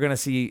looks like we're going to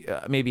see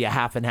maybe a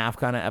half and half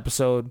kind of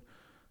episode.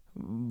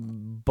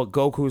 But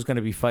Goku is going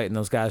to be fighting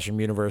those guys from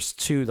Universe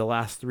 2, the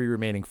last 3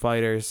 remaining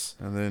fighters.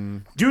 And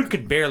then Dude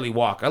could barely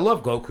walk. I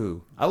love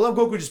Goku. I love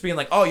Goku just being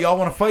like, oh, y'all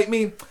want to fight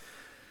me?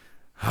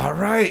 All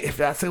right, if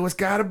that's how it's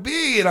got to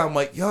be. And I'm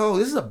like, yo,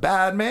 this is a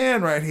bad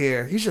man right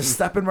here. He's just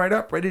stepping right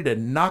up, ready to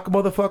knock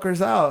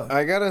motherfuckers out.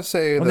 I gotta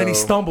say, And then he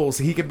stumbles.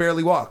 He can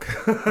barely walk.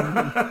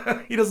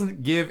 He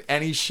doesn't give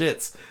any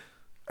shits.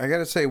 I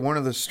gotta say, one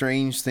of the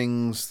strange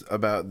things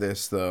about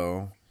this,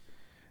 though,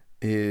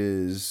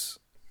 is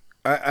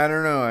I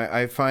don't know.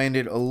 I find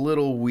it a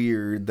little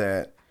weird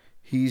that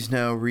he's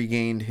now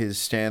regained his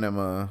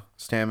stamina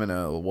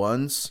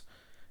once,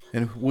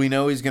 and we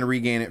know he's going to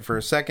regain it for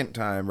a second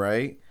time,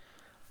 right?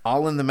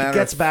 All in the It matter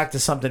gets of back to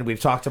something we've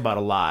talked about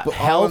a lot. but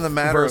all Health in the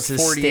matter of versus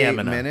 48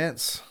 stamina.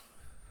 minutes.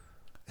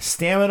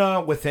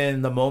 Stamina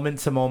within the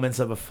moments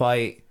of a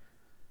fight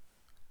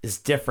is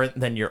different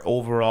than your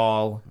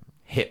overall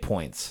hit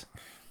points,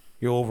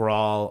 your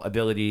overall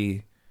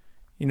ability,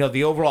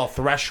 the overall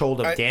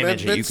threshold of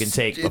damage that you can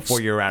take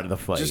before you're out of the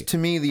fight. Just to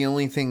me, the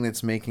only thing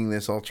that's making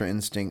this Ultra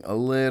Instinct a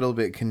little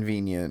bit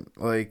convenient,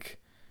 like,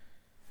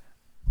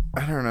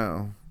 I don't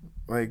know,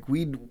 like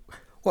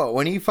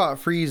when he fought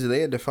Frieza, they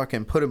had to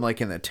fucking put him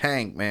like in the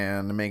tank,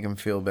 man, to make him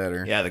feel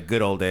better. Yeah, the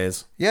good old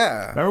days.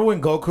 Yeah. Remember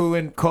when Goku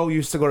and Ko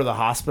used to go to the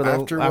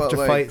hospital after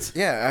fights?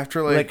 Yeah,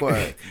 after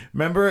what?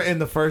 Remember in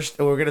the first,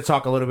 we're going to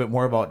talk a little bit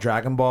more about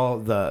Dragon Ball,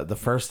 the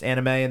first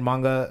anime and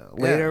manga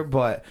later, Yeah.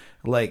 but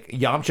like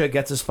Yamcha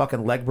gets his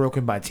fucking leg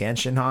broken by Tien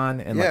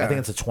Shinhan, and like, I Yeah. think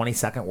it's a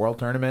 22nd world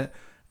tournament.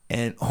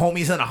 And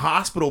homie's in a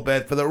hospital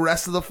bed for the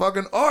rest of the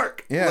fucking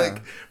arc. Yeah.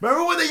 Like,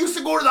 remember when they used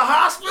to go to the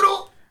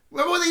hospital?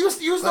 Remember when they used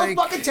to use those Like-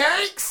 fucking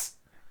tanks?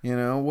 You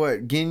know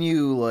what?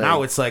 Ginyu, like,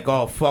 Now it's like,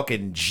 oh,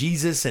 fucking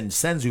Jesus and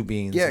Senzu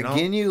beans. yeah, you know?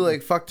 Ginyu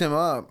like fucked him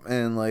up,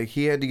 and like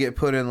he had to get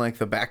put in like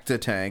the Bacta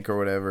tank or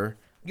whatever.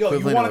 Yo, you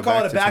Equivalent want to of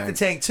call it a Bacta Bacta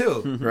tank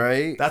too.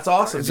 right? That's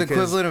awesome. It's because-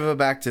 equivalent of a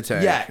Bacta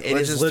tank. Yeah, it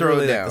Let's is just throw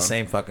literally it like down. the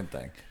same fucking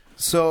thing.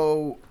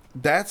 So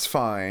that's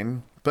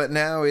fine, but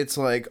now it's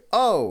like,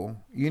 oh,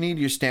 you need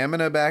your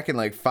stamina back in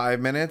like 5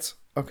 minutes.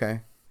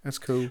 Okay, that's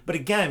cool. But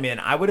again, man,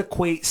 I would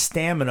equate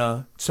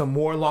stamina to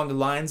more along the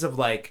lines of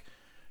like,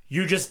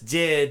 you just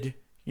did,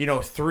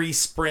 3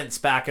 sprints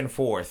back and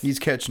forth. He's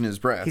catching his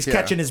breath. He's yeah.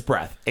 catching his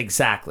breath.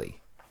 Exactly.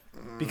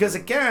 Because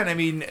again, I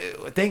mean,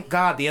 thank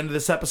God the end of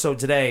this episode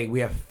today, we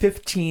have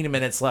 15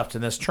 minutes left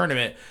in this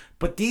tournament.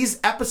 But these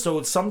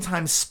episodes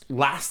sometimes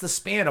last the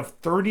span of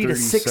 30 to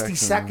 60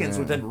 seconds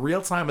yeah. within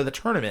real time of the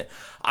tournament.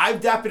 I'm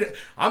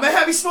a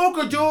heavy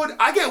smoker, dude.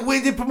 I get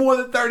winded for more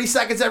than 30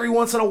 seconds every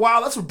once in a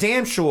while. That's for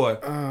damn sure.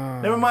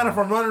 Never mind if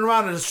I'm running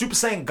around at a Super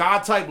Saiyan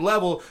God type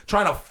level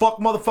trying to fuck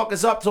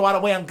motherfuckers up so I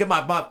don't get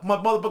my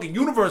motherfucking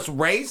universe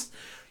raised.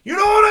 You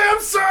know what I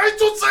am saying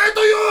to say to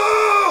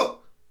you?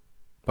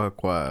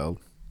 Buck wild.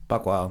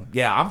 Buckwild.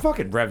 Yeah, I'm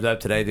fucking revved up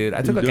today, dude.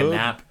 I took like a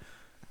nap.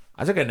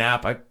 I don't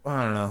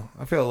know.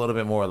 I feel a little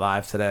bit more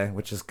alive today,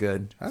 which is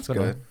good. That's It's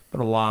good. Been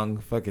a long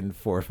fucking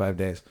 4 or 5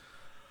 days.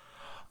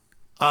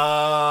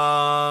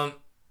 I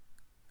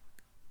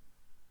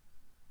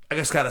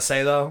just gotta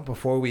say though,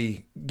 before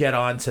we get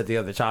on to the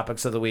other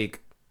topics of the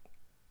week,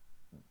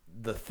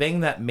 the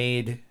thing that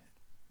made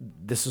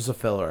this was a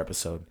filler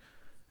episode.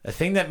 The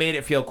thing that made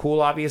it feel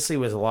cool, obviously,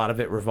 was a lot of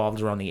it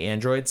revolved around the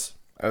androids.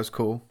 That was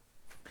cool.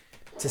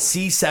 To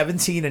see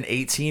 17 and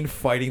 18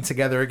 fighting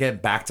together again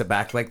back to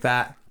back like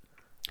that.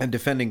 And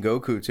defending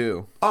Goku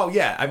too. Oh,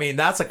 yeah. I mean,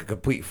 that's like a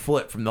complete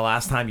flip from the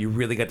last time you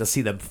really got to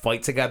see them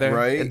fight together.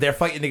 Right. They're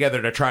fighting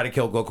together to try to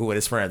kill Goku and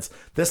his friends.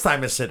 This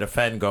time it's to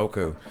defend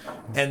Goku.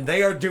 And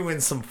they are doing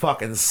some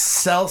fucking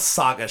Cell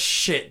Saga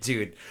shit,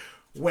 dude.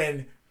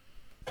 When,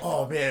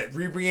 oh man,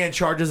 Ribrianne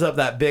charges up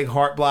that big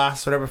heart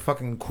blast, whatever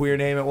fucking queer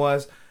name it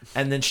was,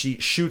 and then she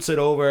shoots it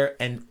over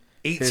and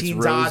 18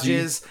 Hits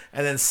dodges,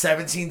 and then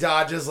 17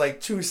 dodges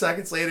like 2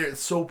 seconds later.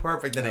 It's so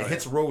perfect. And it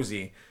hits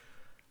Rosie.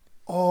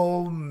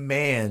 Oh,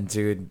 man,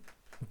 dude.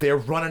 They're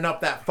running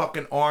up that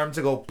fucking arm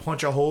to go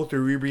punch a hole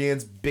through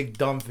Ribrianne's big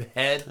dumb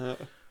head.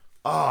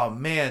 Oh,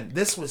 man.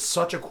 This was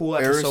such a cool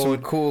There was some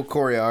episode. cool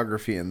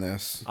choreography in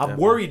this. I'm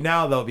worried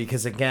now, though,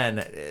 because,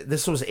 again,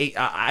 this was 8.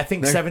 I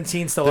think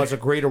 17 still has a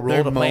greater role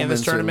their to play in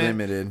this moments are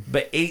tournament. limited.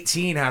 But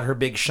 18 had her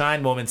big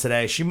shine moment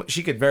today.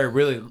 She could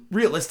really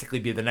realistically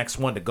be the next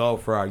one to go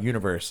for our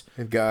universe.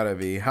 They've got to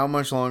be. How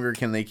much longer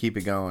can they keep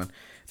it going?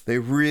 They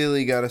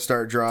really got to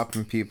start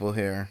dropping people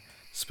here.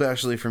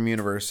 especially from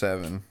Universe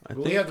 7.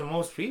 They have the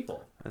most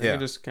people. I think Yeah. I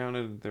just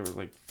counted there were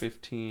like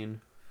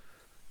 15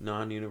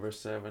 non-Universe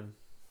 7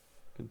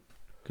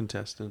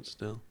 contestants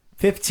still.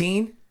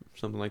 15?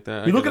 Something like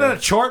that. You looking at a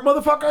chart,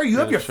 motherfucker? You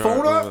have your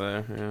phone up? over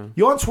there, yeah.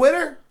 You on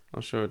Twitter?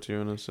 I'll show it to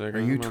you in a second. Are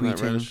you I'm on that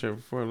tweeting? Reddit shit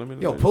before. Let me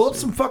Yo, pull up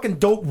some fucking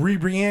dope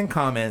Brienne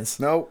comments.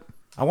 Nope.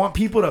 I want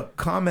people to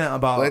comment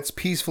about... Let's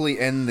peacefully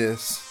end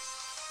this.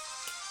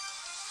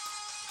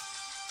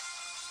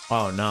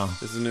 Oh, no.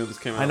 This is new. This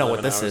came out. I know what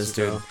 11 this hours is,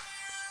 ago. dude.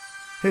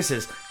 This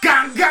is...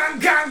 Gan, gan,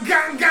 gan,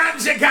 gan,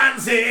 ganzi,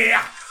 ganzi.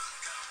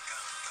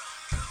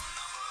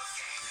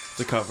 It's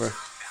a cover.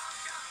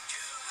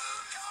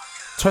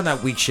 Turn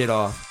that weak shit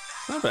off.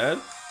 Not bad.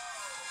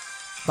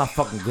 Not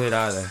fucking good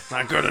either.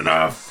 Not good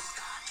enough.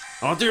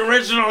 I want the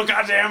original.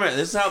 God damn it!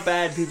 This is how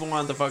bad people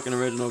want the fucking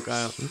original,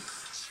 Kyle.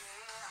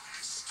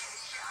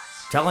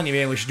 Telling you,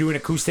 man, we should do an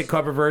acoustic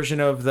cover version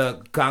of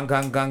the Gang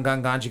Gang Gang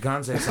Gang Ganji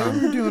Kanse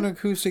song. We're doing an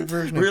acoustic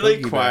version of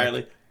Really Boogie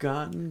quietly.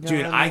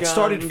 Dude, I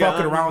started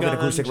fucking around with an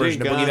acoustic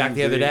version of Boogie Back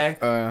the other day.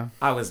 Back.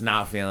 I was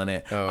not feeling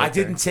it. Oh, I okay.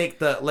 didn't take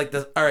the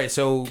all right,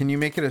 so Can you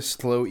make it a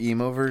slow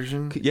emo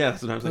version? Yeah,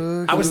 that's what I was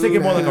like. I was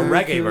thinking more like a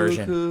reggae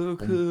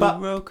version.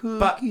 Bop,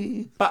 bop,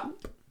 bop,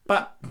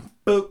 bop,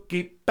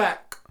 Boogie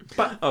Back.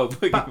 Bop, Oh,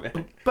 Boogie bop, Back.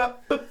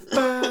 bop, bop,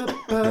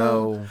 bop,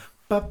 No.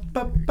 bop,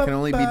 bop, Can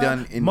only be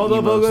done in emo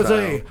Motherfucker style.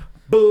 say,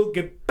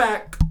 Boogie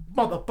Back.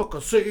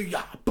 Motherfucker say,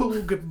 yeah,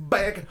 Boogie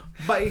Back.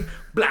 Bye,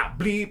 blah,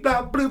 blee,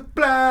 blah, blah,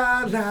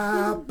 blah,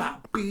 blah, blah,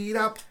 bee,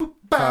 da, boo,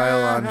 bah.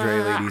 Kyle Andre,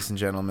 ladies and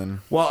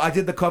gentlemen. Well, I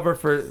did the cover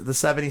for the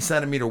 70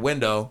 centimeter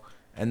window,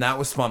 and that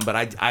was fun. But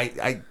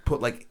I put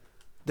like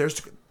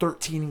there's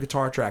 13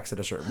 guitar tracks at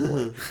a certain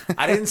point.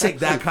 I didn't take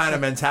that kind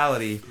of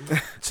mentality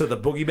to the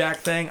Boogie Back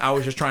thing. I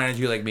was just trying to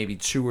do like maybe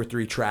 2 or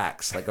 3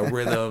 tracks, like a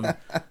rhythm,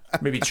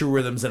 maybe 2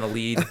 rhythms and a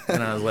lead.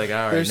 And I was like, all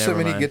right, There's so never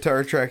many mind.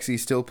 guitar tracks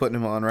he's still putting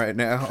them on right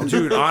now.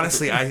 Dude,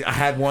 honestly, I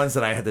had ones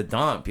that I had to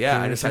dump.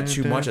 Yeah, I just had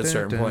too much at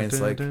certain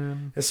points. Like,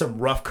 there's some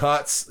rough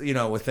cuts, you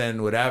know,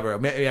 within whatever.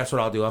 Maybe that's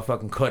what I'll do. I'll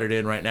fucking cut it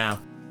in right now.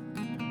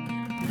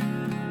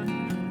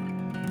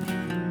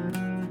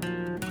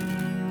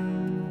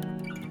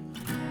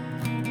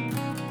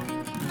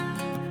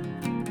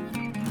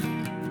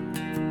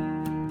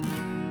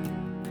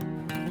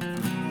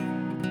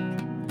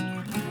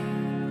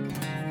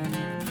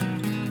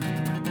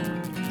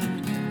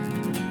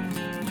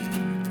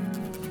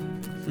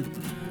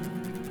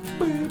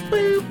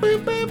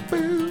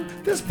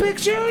 This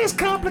picture is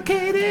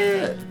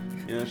complicated.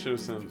 Yeah, I should have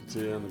sent it to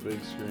you on the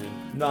big screen.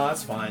 No,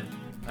 that's fine.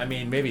 I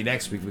mean, maybe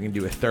next week we can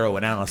do a thorough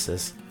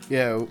analysis.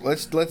 Yeah,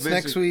 let's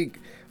next week.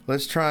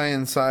 Let's try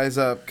and size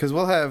up because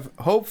we'll have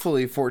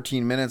hopefully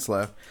 14 minutes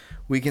left.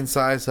 We can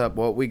size up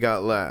what we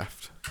got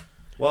left.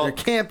 Well, There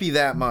can't be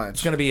that much.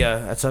 it's gonna be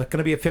a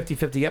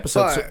 50-50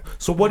 episode. But-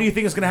 So what do you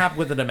think is gonna happen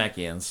with the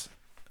Namekians?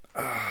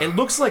 It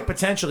looks like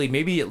potentially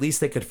maybe at least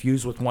they could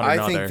fuse with one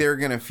another. I think they're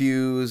gonna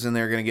fuse and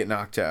they're gonna get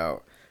knocked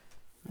out.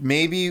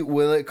 Maybe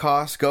will it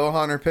cost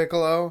Gohan or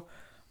Piccolo?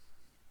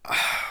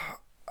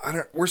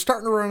 We're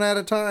starting to run out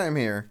of time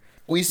here.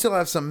 We still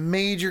have some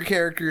major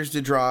characters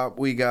to drop.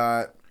 We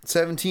got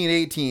 17,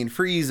 18,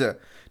 Frieza,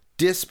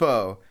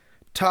 Dispo,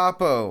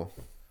 Toppo.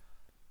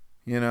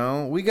 You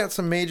know, we got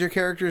some major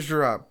characters to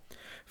drop.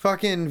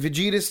 Fucking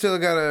Vegeta still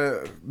got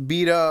to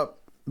beat up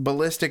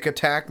Ballistic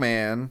Attack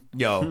Man.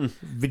 Yo,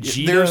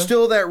 Vegeta. There's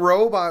still that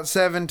robot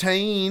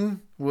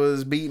 17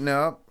 was beaten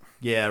up.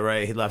 Yeah,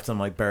 right. He left him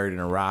like buried in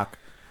a rock.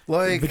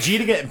 Like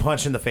Vegeta getting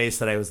punched in the face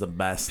today was the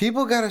best.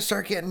 people got to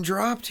start getting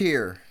dropped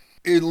here.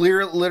 It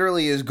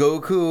literally is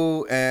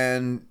Goku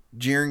and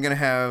Jiren gonna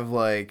have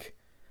like,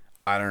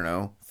 I don't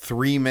know,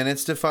 3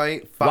 minutes to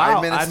fight,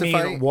 5 minutes to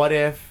fight. What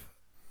if?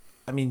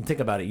 I mean, think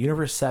about it.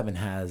 Universe 7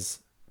 has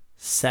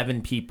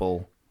 7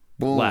 people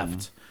Boom.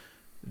 left.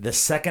 The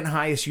second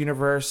highest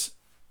universe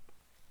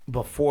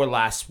before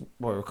last,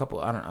 or a couple.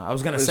 I don't know. I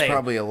was gonna It's say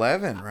probably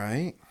 11,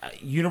 right?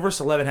 Universe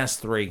 11 has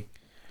 3.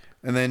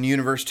 And then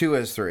Universe 2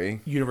 has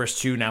 3. Universe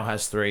 2 now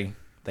has 3.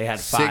 They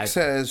had 5. 6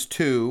 has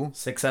 2.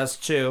 6 has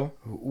 2.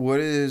 What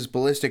is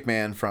Ballistic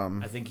Man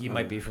from? I think he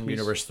might be from He's-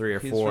 Universe 3 or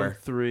He's 4.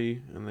 from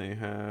 3, and they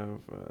have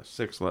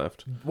 6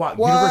 left. What?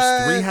 What?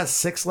 Universe 3 has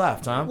 6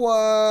 left, huh?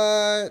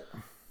 What?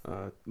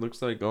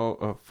 Looks like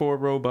 4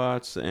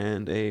 robots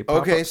and a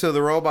pop-up. Okay, so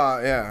the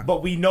robot, yeah.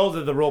 But we know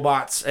that the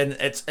robots, and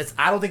it's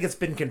I don't think it's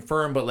been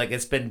confirmed, but like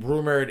it's been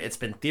rumored, it's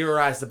been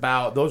theorized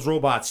about those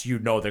robots. You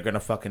know they're gonna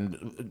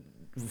fucking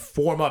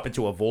form up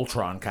into a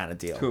Voltron kind of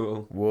deal.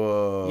 Cool.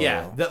 Whoa.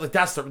 Yeah,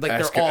 that's the like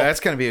That's, they're all. that's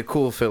going to be a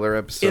cool filler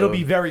episode. It'll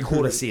be very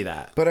cool to see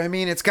that. But I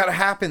mean, it's got to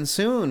happen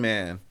soon,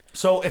 man.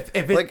 So if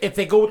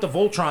they go with the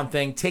Voltron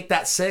thing, take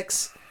that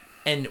 6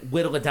 and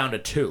whittle it down to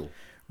 2,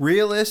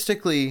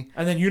 Realistically,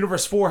 and then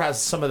Universe 4 has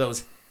some of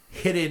those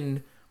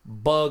hidden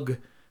bug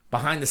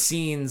behind the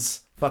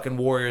scenes fucking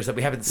warriors that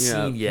we haven't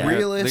seen yet.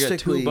 Real- They got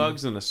Realistically- 2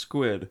 bugs and a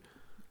squid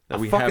that A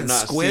we fucking have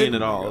not squid? seen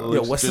at all. It Yo,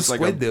 looks what's the just like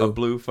squid do? a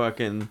blue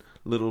fucking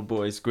little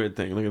boy squid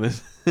thing. Look at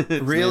this.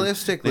 Its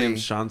Realistically-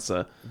 name's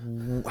Shansa.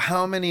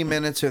 how many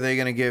minutes are they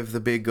going to give the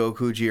big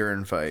Goku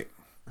Jiren fight?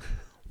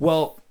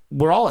 Well,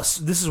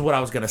 this is what I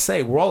was going to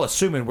say. We're all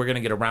assuming we're going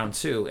to get a round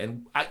 2,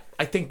 and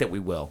I think that we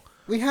will.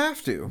 We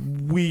have to.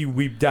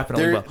 We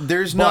definitely will.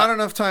 There's But not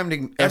enough time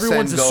to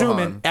everyone's ascend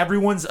Gohan.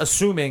 everyone's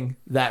assuming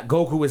that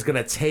Goku is going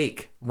to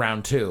take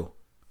round 2.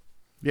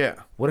 Yeah.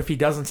 What if he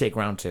doesn't take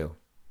round 2?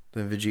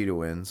 Then Vegeta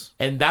wins.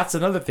 And that's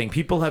another thing.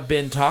 People have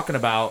been talking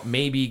about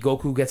maybe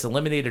Goku gets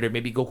eliminated or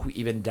maybe Goku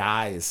even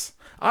dies.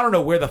 I don't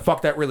know where the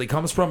fuck that really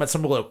comes from. It's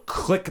some little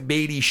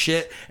clickbaity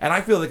shit. And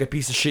I feel like a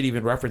piece of shit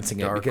even referencing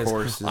it. Dark because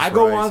Horse is I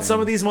go on rising. some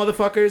of these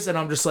motherfuckers and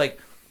I'm just like,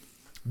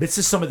 this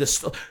is some of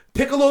this.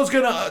 Piccolo's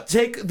going to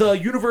take the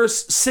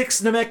Universe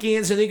 6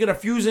 Namekians and they're going to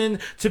fuse in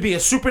to be a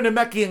Super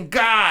Namekian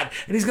god.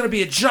 And he's going to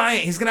be a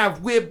giant. He's going to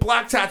have weird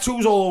black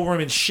tattoos all over him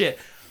and shit.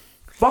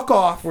 Fuck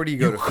off. Where do you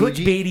go to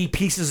Fiji? clickbaity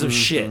pieces of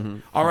shit.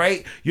 All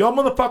right? Y'all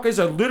motherfuckers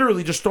are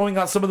literally just throwing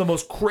out some of the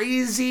most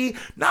crazy,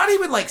 not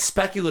even like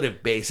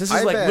speculative base. This is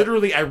I like bet.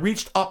 literally I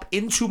reached up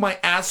into my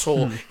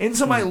asshole,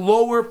 into my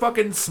lower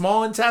fucking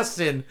small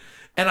intestine,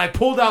 and I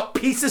pulled out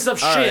pieces of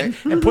shit right.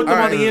 and put them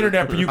All on the right.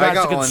 internet for you I guys to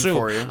got one consume.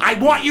 for you. I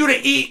want you to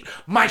eat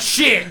my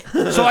shit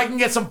so I can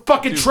get some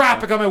fucking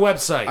traffic on my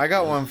website. I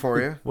got one for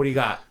you. What do you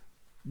got?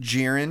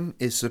 Jiren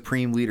is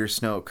Supreme Leader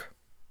Snoke.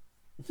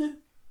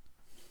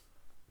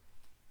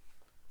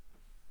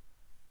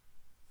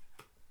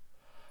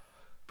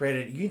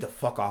 Brandon, you need to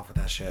fuck off with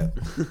that shit.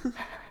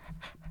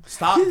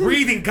 Stop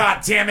breathing,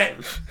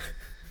 goddammit.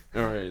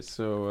 All right,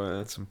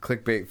 so Some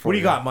clickbait for What do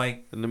you got,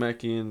 Mike? the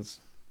Namekians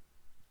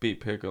beat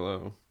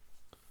Piccolo,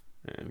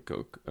 and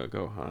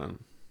Gohan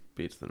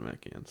beats the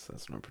Namekians.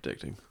 That's what I'm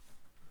predicting.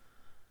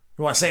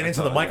 You want to say it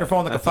into the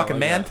microphone like a That's all fucking I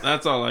man? got.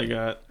 That's all I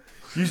got.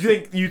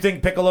 You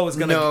think Piccolo is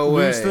gonna No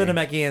lose way. to the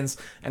Namekians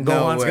and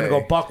No Gohan's gonna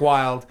way. go buck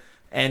wild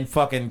and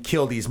fucking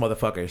kill these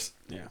motherfuckers?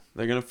 Yeah,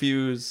 they're gonna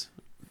fuse.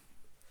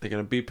 They're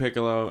gonna beat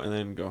Piccolo, and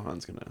then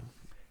Gohan's gonna.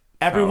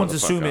 Everyone's Power the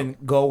fuck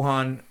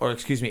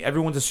assuming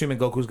everyone's assuming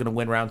Goku's gonna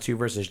win round 2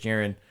 versus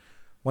Jiren.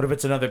 What if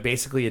it's another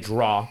basically a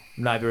draw?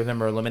 Neither of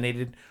them are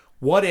eliminated.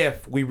 What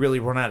if we really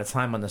run out of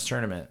time on this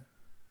tournament?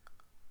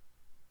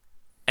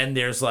 And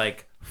there's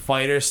like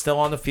fighters still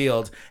on the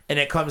field, and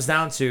it comes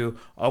down to,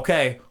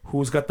 okay,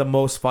 who's got the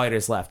most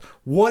fighters left?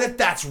 What if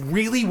that's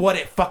really what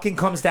it fucking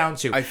comes down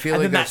to? I feel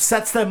and like then that that's-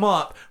 sets them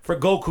up for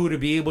Goku to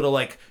be able to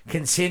like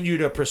continue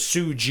to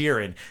pursue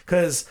Jiren.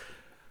 Because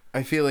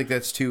I feel like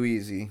that's too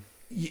easy.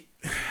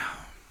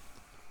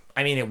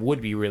 I mean, it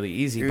would be really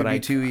easy, It but would be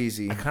too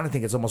easy. I kind of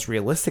think it's almost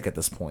realistic at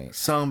this point.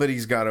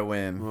 Somebody's got to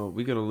win. Well,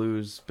 we gotta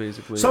lose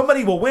basically.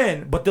 Somebody will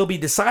win, but they'll be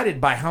decided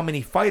by how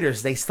many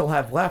fighters they still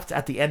have left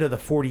at the end of the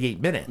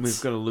 48 minutes.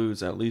 We've got to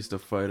lose at least a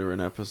fighter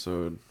an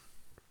episode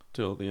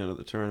till the end of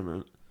the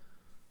tournament.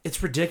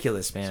 It's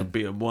ridiculous, man. To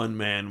be a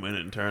one-man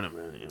winning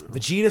tournament. You know?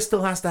 Vegeta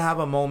still has to have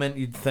a moment,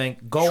 you'd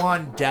think.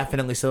 Gohan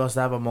definitely still has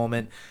to have a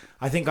moment.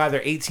 I think either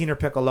 18 or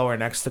Piccolo are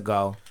next to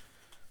go.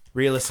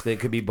 Realistically, it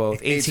could be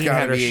both. It's 18 got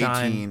had to her be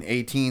shine.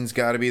 18. 18's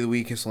got to be the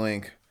weakest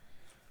link.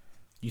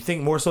 You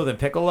think more so than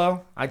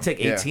Piccolo? I'd take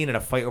Yeah. 18 in a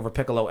fight over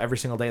Piccolo every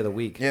single day of the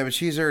week. Yeah, but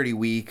she's already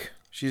weak.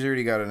 She's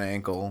already got an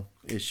ankle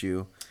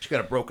issue. She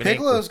got a broken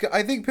Piccolo's. ankle.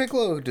 I think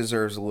Piccolo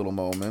deserves a little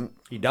moment.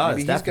 He does,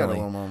 Maybe definitely.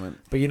 He's got a little moment.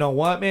 But you know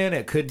what, man?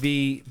 It could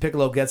be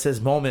Piccolo gets his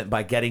moment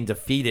by getting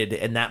defeated,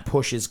 and that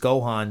pushes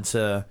Gohan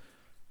to,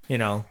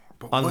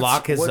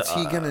 unlock his... What's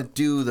he gonna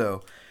do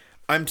though?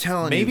 I'm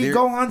telling Maybe you,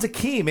 Gohan's a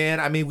key,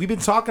 man. I mean, we've been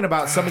talking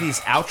about some of these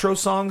outro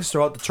songs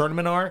throughout the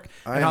tournament arc,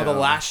 and I how the know.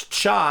 last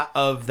shot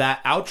of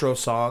that outro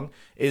song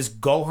is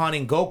Gohan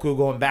and Goku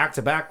going back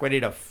to back, ready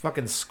to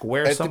fucking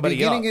square at the somebody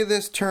beginning up. of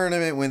this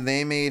tournament when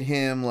they made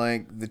him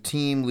like the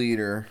team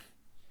leader,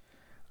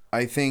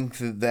 I think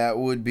that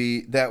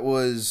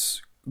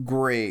was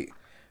great,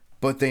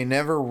 but they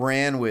never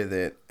ran with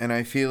it, and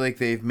I feel like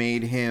they've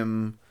made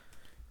him.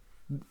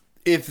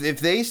 If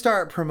they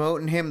start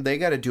promoting him, they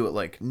got to do it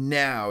like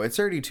now. It's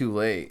already too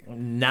late.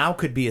 Now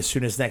could be as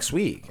soon as next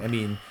week. I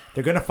mean,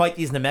 they're going to fight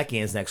these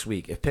Namekians next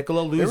week. If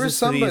Piccolo loses There was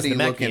to these somebody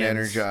looking Namekians,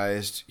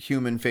 energized,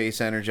 human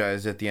face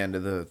energized at the end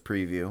of the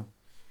preview.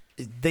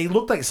 they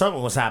looked like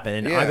something was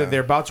happening. Yeah. Either they're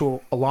about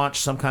to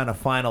launch some kind of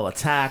final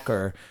attack,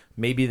 or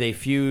maybe they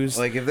fuse.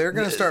 Like if they're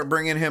gonna start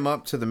bringing him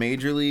up to the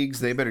major leagues,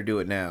 they better do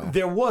it now.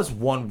 There was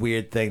one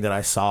weird thing that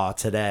I saw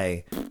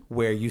today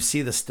where you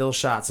see the still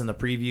shots in the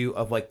preview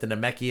of like the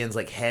Namekians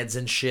like heads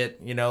and shit.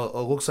 It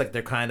looks like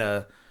they're kind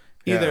of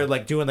either Yeah.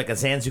 like doing like a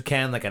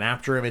Zanzukan, like an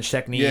after image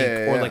technique,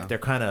 Yeah, or yeah. like they're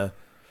kind of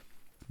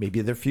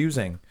maybe they're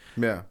fusing.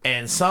 Yeah.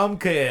 And some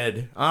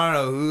kid, I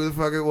don't know who the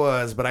fuck it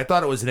was, but I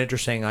thought it was an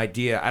interesting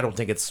idea. I don't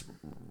think it's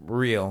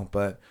real,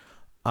 but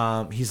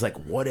he's like,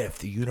 what if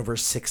the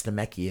Universe 6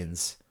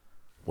 Namekians,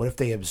 what if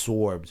they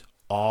absorbed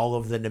all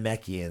of the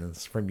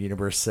Namekians from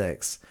Universe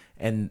 6?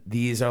 And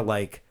these are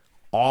like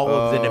all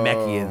of the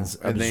Namekians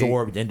and they-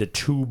 absorbed into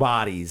two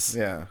bodies.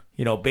 Yeah.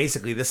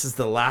 Basically, this is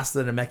the last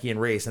of the Namekian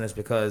race, and it's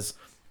because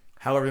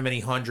however many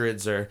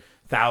hundreds or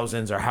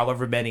thousands or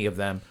however many of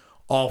them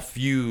all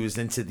fused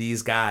into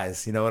these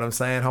guys. You know what I'm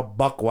saying? How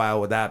buck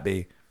wild would that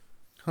be?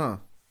 Huh.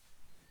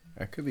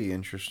 That could be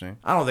interesting.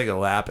 I don't think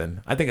it'll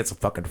happen. I think it's a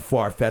fucking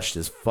far-fetched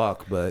as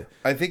fuck, but...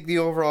 I think the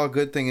overall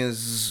good thing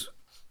is,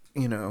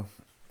 you know,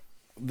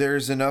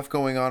 there's enough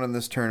going on in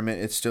this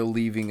tournament. It's still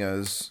leaving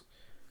us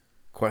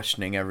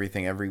questioning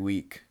everything every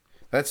week.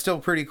 That's still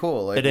pretty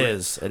cool. Like, It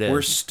is.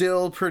 We're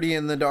still pretty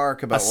in the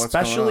dark about what's going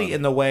on. Especially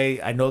in the way,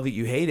 I know that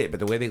you hate it, but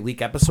the way they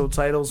leak episode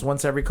titles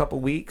once every couple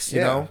weeks, you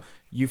know?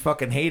 You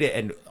fucking hate it,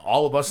 and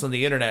all of us on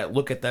the internet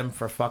look at them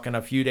for fucking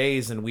a few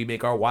days, and we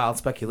make our wild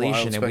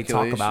speculation, and we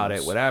talk about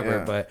it, whatever.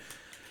 Yeah. But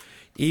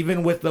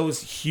even with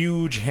those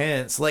huge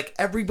hints, like,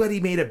 everybody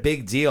made a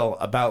big deal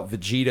about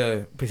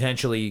Vegeta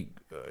potentially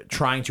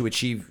trying to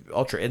achieve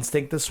Ultra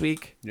Instinct this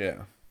week.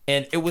 Yeah.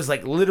 And it was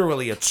like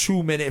literally a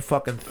 2-minute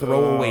fucking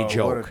throwaway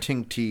joke. What a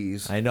tink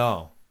tease. I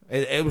know.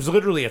 It was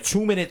literally a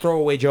 2-minute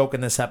throwaway joke in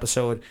this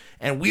episode,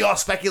 and we all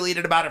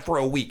speculated about it for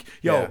a week.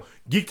 Yo,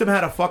 Geekdom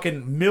had a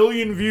fucking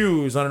million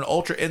views on an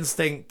Ultra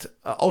Instinct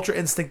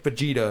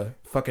Vegeta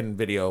fucking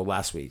video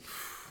last week.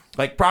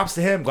 Like, props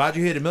to him. Glad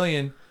you hit 1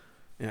 million.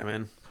 Yeah,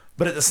 man.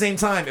 But at the same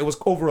time, it was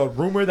over a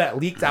rumor that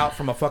leaked out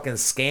from a fucking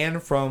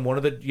scan from one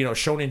of the,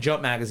 Shonen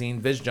Jump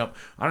magazine, Viz Jump.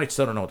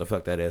 Still don't know what the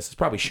fuck that is. It's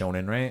probably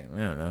Shonen, right? I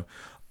don't know.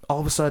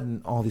 All of a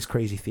sudden, all these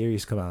crazy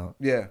theories come out.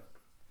 Yeah.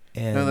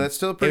 And no, that's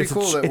still pretty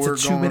cool. It's a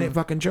 2-minute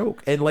fucking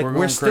joke, and like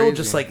we're still crazy.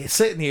 just like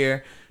sitting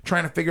here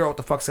trying to figure out what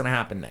the fuck's gonna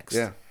happen next.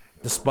 Yeah.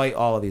 Despite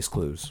all of these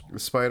clues.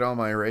 Despite all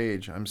my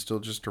rage, I'm still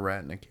just a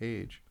rat in a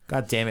cage.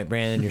 God damn it,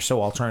 Brandon! You're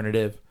so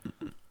alternative.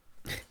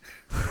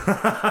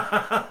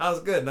 That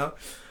was good, no?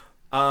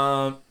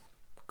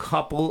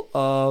 Couple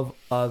of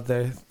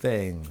other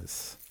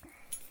things.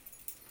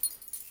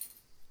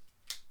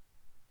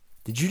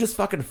 Did you just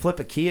fucking flip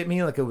a key at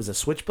me like it was a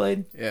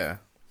switchblade? Yeah.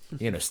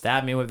 You gonna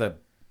stab me with a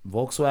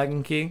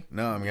Volkswagen key?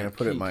 No, I'm going to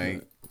put it in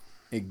my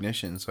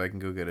ignition so I can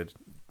go get a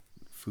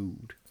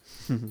food.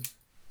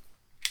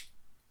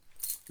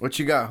 What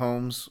you got,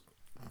 Holmes?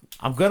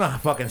 I'm gonna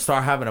fucking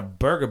start having a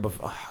burger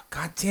before. Oh,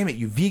 God damn it,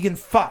 you vegan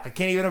fuck. I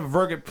can't even have a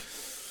burger.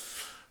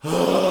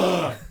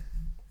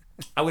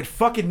 I would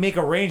fucking make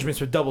arrangements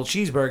for double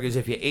cheeseburgers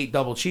if you ate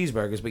double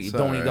cheeseburgers, but you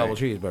don't eat double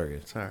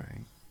cheeseburgers. It's all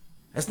right.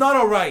 It's not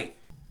all right.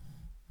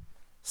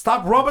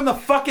 Stop rubbing the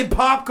fucking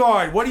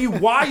popcorn.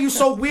 Why are you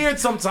so weird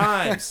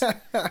sometimes?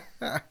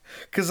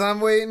 Because I'm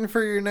waiting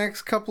for your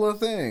next couple of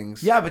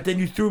things. Yeah, but then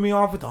you threw me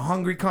off with the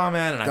hungry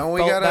comment, and Don't I we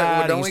felt gotta-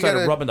 bad, don't and you we started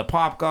gotta- rubbing the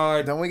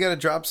popcorn. Don't we got to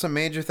drop some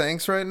major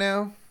thanks right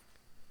now?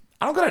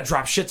 I don't gotta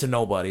drop shit to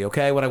nobody,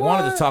 okay? What I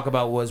wanted to talk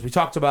about was, we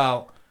talked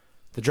about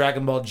the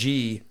Dragon Ball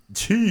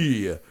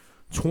GT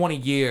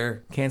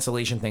 20-year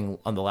cancellation thing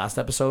on the last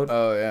episode.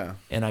 Oh, yeah.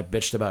 And I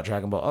bitched about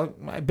Dragon Ball.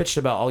 I bitched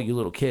about all you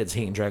little kids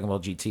hating Dragon Ball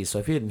GT. So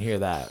if you didn't hear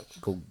that,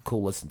 go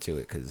listen to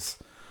it, because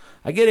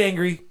I get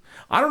angry.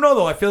 I don't know,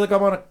 though. I feel like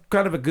I'm on a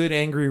kind of a good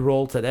angry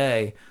roll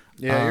today.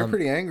 Yeah, you're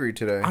pretty angry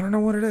today. I don't know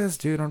what it is,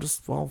 dude. I'm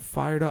just all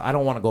fired up. I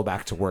don't want to go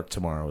back to work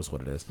tomorrow is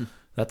what it is.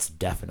 That's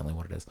definitely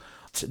what it is.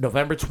 It's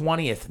November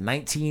 20th,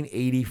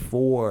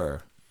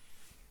 1984.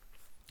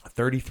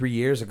 33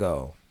 years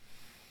ago.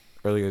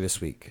 Earlier this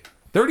week.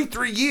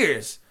 33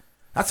 years!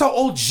 That's how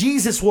old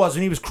Jesus was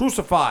when he was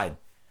crucified.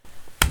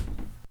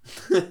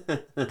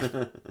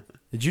 Did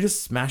you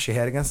just smash your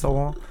head against the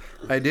wall?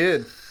 I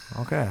did.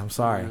 Okay, I'm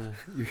sorry.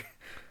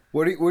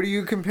 What are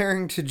you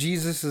comparing to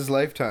Jesus'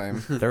 lifetime?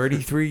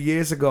 33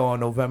 years ago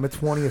on November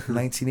 20th,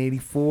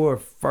 1984,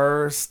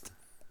 first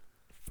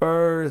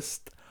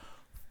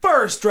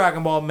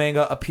Dragon Ball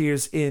manga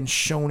appears in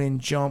Shonen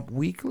Jump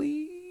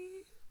Weekly.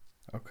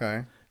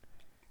 Okay.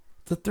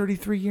 The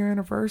 33-year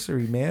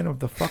anniversary, man, of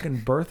the fucking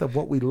birth of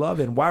what we love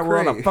and why we're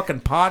on a Great. fucking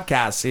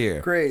podcast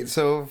here. Great.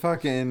 So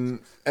fucking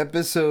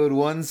episode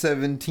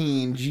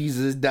 117,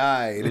 Jesus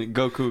died.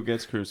 Goku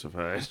gets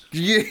crucified.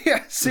 Yeah,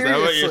 Is that what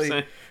you're seriously.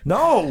 saying?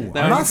 No,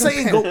 I'm not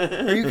saying go.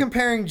 Are you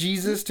comparing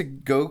Jesus to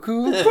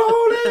Goku?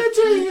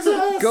 Holy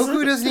Jesus!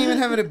 Goku doesn't even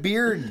have a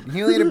beard.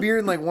 He only had a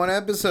beard in like one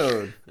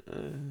episode.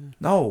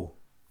 No,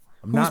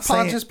 I'm Who's not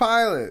saying. Pontius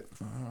Pilate?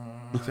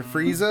 Is it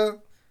Frieza?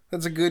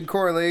 That's a good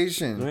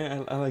correlation.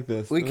 Wait, I like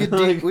this. We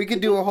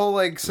could do a whole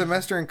like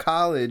semester in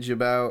college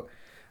about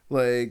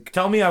like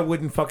Tell me I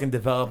wouldn't fucking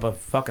develop a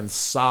fucking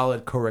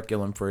solid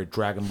curriculum for a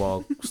Dragon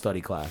Ball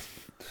study class.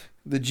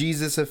 the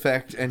Jesus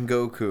effect and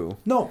Goku.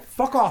 No,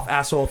 fuck off,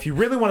 asshole. If you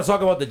really want to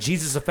talk about the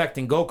Jesus effect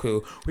in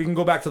Goku, we can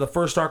go back to the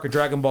first arc of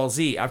Dragon Ball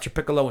Z after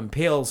Piccolo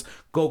impales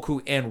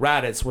Goku and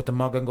Raditz with the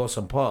Magungo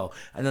Senpo.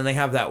 And then they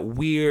have that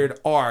weird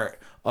art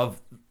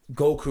of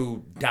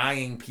Goku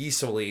dying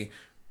peacefully.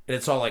 And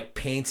it's all like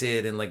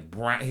painted and like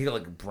brown, he got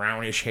like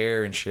brownish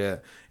hair and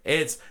shit.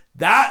 It's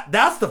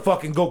that's the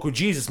fucking Goku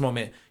Jesus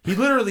moment. He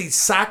literally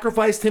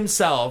sacrificed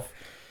himself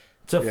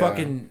to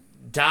fucking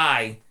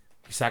die.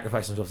 He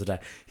sacrificed himself to die.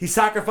 He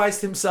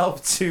sacrificed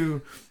himself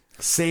to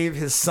save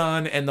his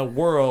son and the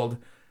world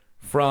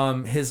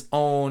from his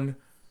own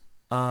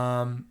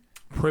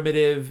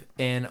primitive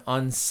and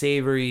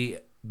unsavory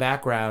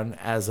background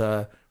as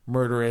a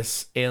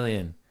murderous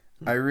alien.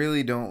 I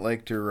really don't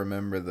like to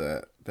remember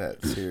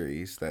that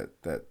series, that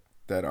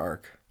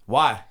arc.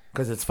 Why?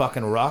 Because it's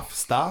fucking rough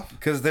stuff.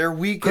 Because they're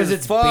weak Because as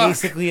it's fuck.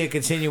 basically a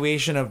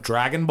continuation of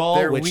Dragon Ball,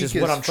 They're which weak is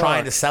what as I'm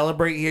trying to fuck.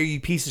 celebrate here, you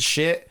piece of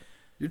shit.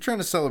 You're trying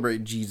to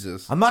celebrate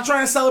Jesus. I'm not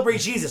trying to celebrate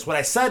Jesus. What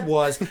I said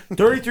was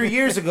 33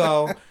 years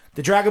ago,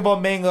 the Dragon Ball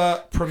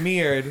manga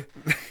premiered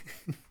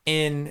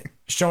in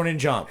Shonen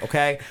Jump,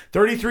 okay?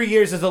 33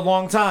 years is a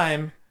long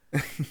time.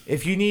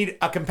 If you need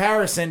a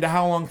comparison to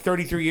how long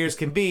 33 years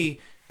can be,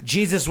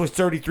 Jesus was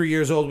 33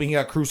 years old when he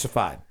got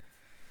crucified.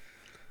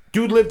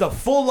 Dude lived a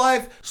full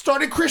life,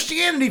 started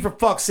Christianity for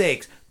fuck's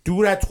sakes.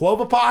 Dude had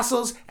 12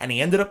 apostles, and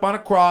he ended up on a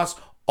cross,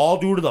 all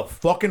due to the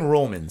fucking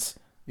Romans.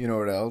 You know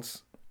what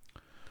else?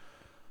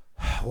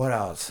 What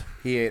else?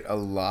 He ate a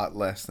lot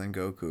less than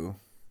Goku.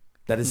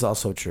 That is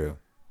also true.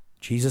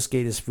 Jesus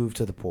gave his food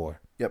to the poor.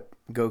 Yep,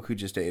 Goku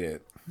just ate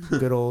it.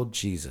 Good old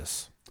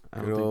Jesus. I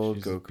don't Good think old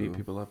Jesus Goku. beat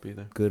people up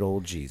either. Good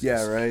old Jesus.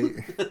 Yeah, right?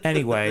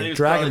 Anyway, He was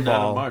Dragon probably down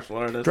in Ball. martial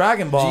artist.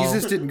 Dragon Ball.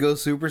 Jesus didn't go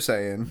Super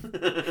Saiyan.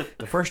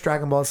 The first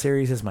Dragon Ball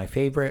series is my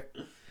favorite.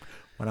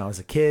 When I was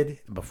a kid,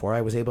 before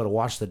I was able to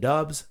watch the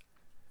dubs,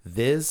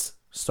 Viz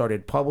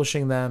started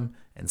publishing them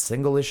in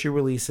single issue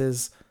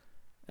releases,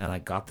 and I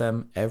got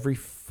them every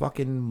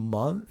fucking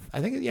month.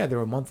 I think, yeah, they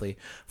were monthly.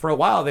 For a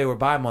while, they were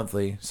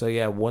bi-monthly. So,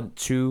 yeah,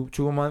 two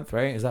a month,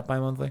 right? Is that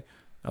bi-monthly?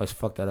 I always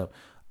fucked that up.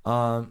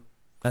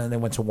 And then they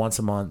went to once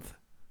a month.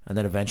 And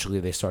then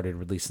eventually they started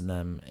releasing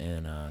them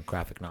in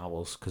graphic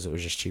novels because it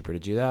was just cheaper to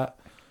do that.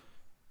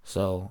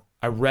 So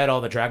I read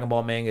all the Dragon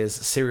Ball mangas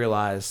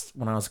serialized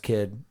when I was a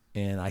kid,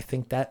 and I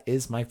think that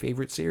is my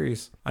favorite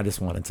series. I just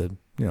wanted to,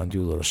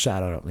 do a little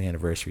shout out on the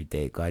anniversary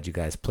date. Glad you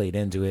guys played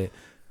into it.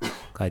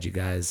 Glad you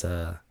guys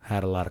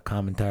had a lot of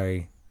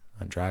commentary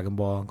on Dragon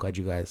Ball. Glad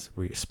you guys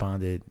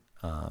responded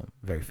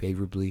very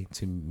favorably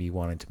to me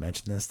wanting to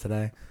mention this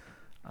today.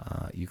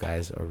 You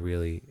guys are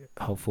really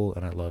helpful,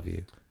 and I love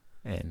you.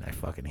 And I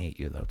fucking hate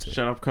you, though, too.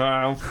 Shut up,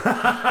 Kyle.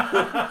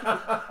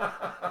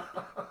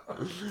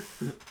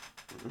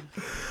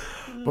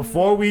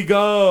 Before we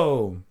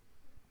go,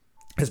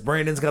 because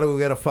Brandon's got to go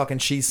get a fucking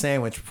cheese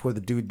sandwich before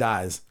the dude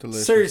dies.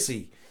 Delicious.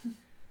 Seriously.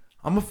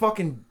 I'm going to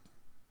fucking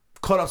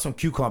cut up some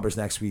cucumbers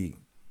next week.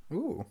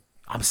 Ooh.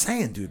 I'm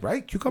saying, dude,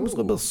 right? Cucumbers, a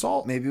little bit of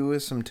salt. Maybe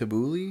with some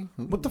tabbouleh.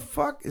 What the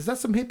fuck? Is that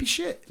some hippie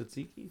shit?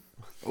 Tzatziki?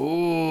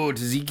 Ooh,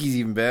 tzatziki's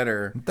even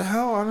better. What the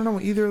hell? I don't know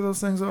what either of those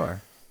things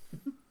are.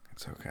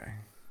 It's okay.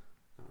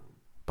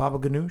 Baba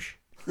ganoush?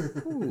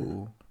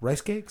 Ooh.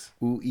 Rice cakes?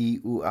 Ooh,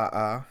 ooh,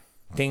 ah.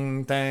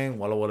 Ding, dang,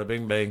 walla, walla,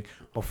 bing, bang.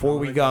 Before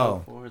we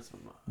go,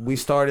 we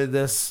started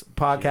this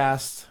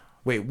podcast.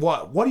 Wait,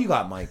 what? What do you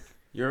got, Mike?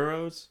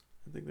 Euros?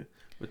 I think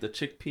with the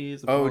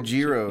chickpeas. Oh, boiled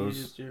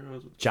gyros.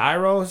 chickpeas,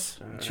 Gyros?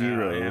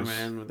 Gyros. Yeah,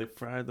 man. When they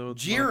fried those.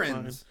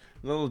 Girins.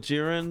 Little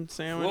Girin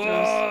sandwiches.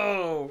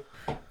 Whoa.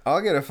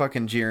 I'll get a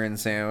fucking Jiren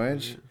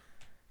sandwich.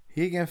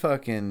 He can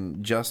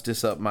fucking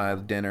justice up my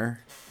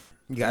dinner.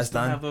 You guys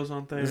Still have done? those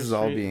on Thayer This is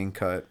all Street? being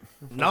cut.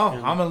 No,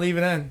 I'm going to leave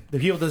it in. The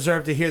people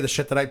deserve to hear the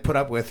shit that I put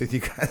up with you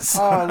guys.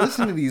 Oh,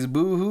 listen to these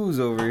boo-hoos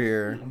over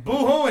here.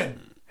 Boo-hooing.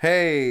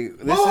 Hey,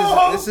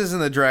 this isn't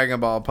the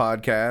Dragon Ball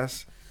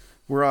podcast.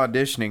 We're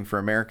auditioning for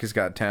America's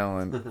Got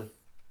Talent.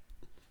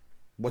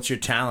 What's your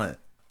talent?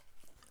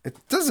 It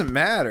doesn't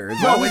matter.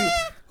 It's No, always...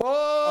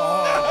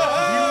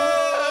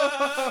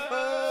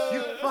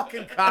 You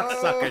fucking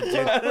cocksucker, dude.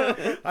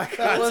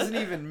 That wasn't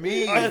even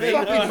me. I They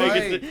didn't know I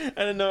right. could-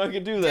 I didn't know I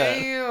could do that.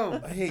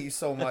 Damn. I hate you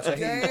so much. I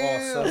hate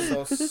you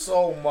all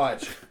so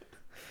much.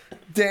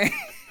 Damn.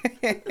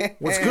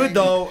 What's good,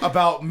 though,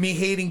 about me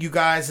hating you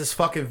guys is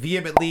fucking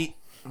vehemently...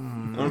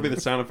 I'm gonna be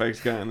the sound effects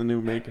guy in the new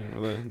Making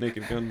or the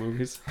Naked Gun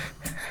movies.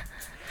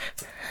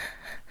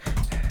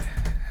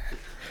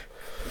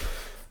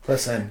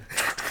 Listen.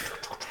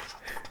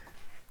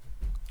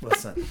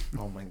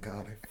 Oh my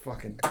god, I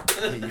fucking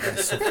hate you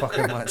guys so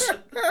fucking much.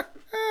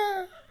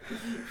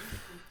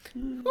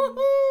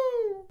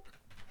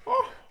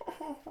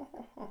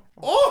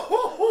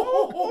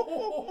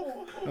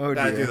 Oh,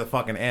 Gotta do dear. the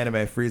fucking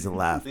anime freeze and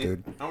laugh,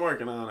 dude. I'm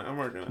working on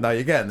it. No,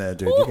 you're getting there,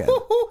 dude. You're getting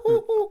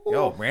there.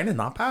 Yo, Brandon,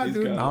 not bad, He's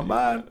dude. got Not it,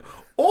 bad.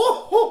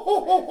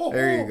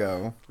 There you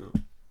go.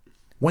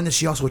 When did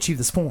she also achieve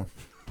this form?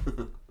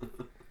 Did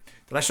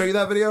I show you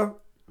that video?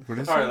 What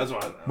is Sorry, it? that's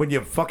why. When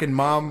your fucking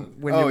mom...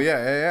 Oh,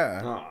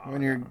 yeah. Oh,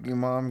 When your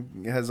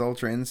mom has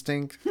ultra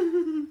instinct.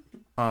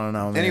 I don't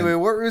know, man. Anyway,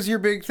 what was your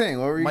big thing?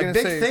 What were you my going to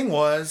big say? thing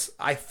was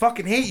I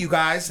fucking hate you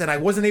guys, and I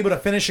wasn't able to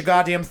finish a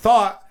goddamn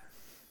thought.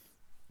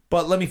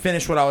 But let me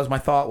finish what my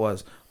thought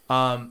was.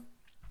 I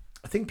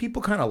think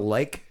people kind of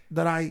like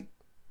that I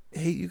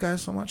hate you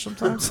guys so much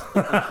sometimes.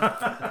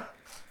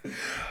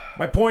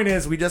 My point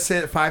is, we just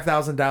hit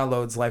 5,000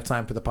 downloads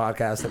lifetime for the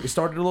podcast that we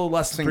started a little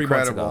less than 3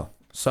 months ago. incredible.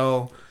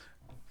 So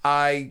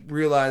I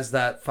realized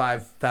that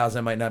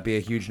 5,000 might not be a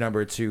huge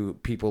number to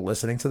people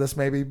listening to this,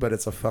 maybe, but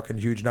it's a fucking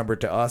huge number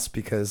to us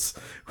because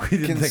we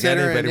didn't think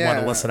Considering, anybody wanted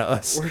to yeah, listen to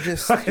us. we're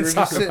just fucking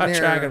talk sitting about here-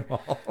 Dragon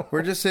Ball.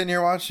 We're just sitting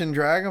here watching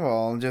Dragon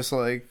Ball and just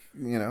like,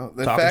 the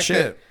Talking fact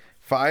shit. that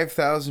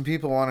 5,000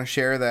 people want to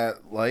share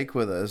that like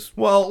with us.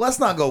 Well, let's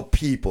not go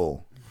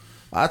people.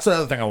 That's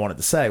another thing I wanted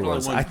to say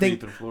was one I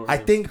think deep in Florida. I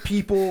think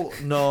people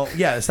know.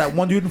 Yeah, it's that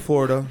one dude in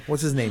Florida.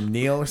 What's his name?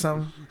 Neil or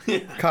something?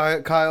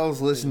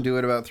 Kyle's listened to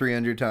it about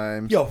 300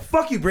 times. Yo,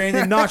 fuck you,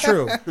 Brandon. Not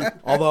true.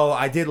 Although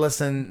I did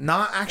listen.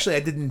 Not actually.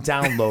 I didn't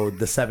download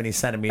the 70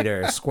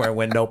 centimeter square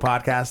window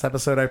podcast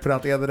episode I put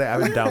out the other day. I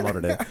haven't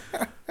downloaded it,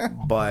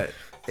 but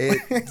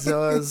it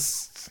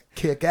does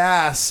kick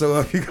ass. So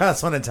if you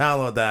guys want to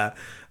download that,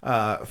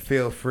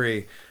 feel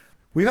free.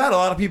 We've had a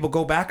lot of people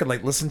go back and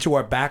like listen to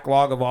our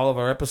backlog of all of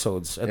our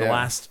episodes in the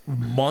last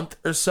month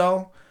or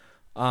so.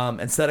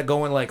 Instead of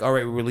going like, all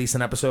right, we release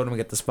an episode and we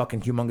get this fucking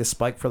humongous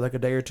spike for like a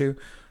day or two.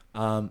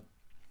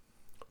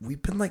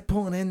 We've been like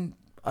pulling in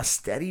a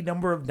steady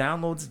number of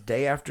downloads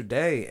day after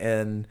day.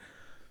 And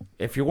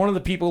if you're one of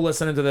the people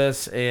listening to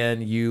this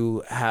and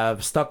you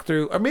have stuck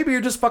through, or maybe you're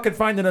just fucking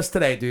finding us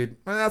today, dude,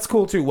 that's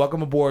cool too.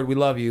 Welcome aboard. We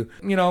love you.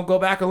 You know, go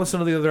back and listen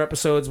to the other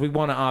episodes. We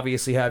want to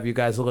obviously have you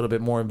guys a little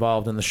bit more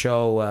involved in the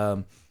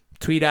show.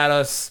 Tweet at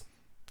us,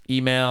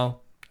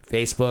 email,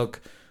 Facebook,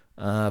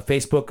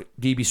 DB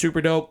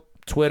Superdope,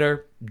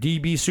 Twitter,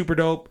 DB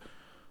Superdope,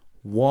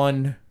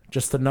 1,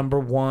 just the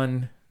number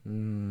 1.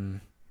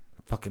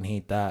 Fucking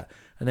hate that.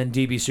 And then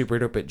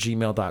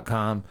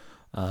dbsuperdope@gmail.com.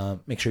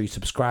 Make sure you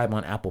subscribe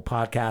on Apple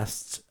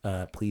Podcasts.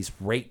 Please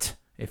rate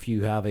if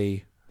you have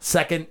a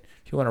second.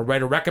 If you want to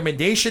write a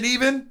recommendation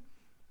even,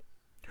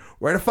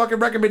 write a fucking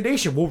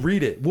recommendation. We'll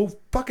read it. We'll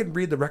fucking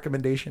read the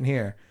recommendation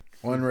here.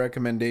 One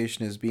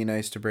recommendation is be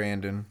nice to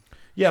Brandon.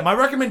 Yeah, my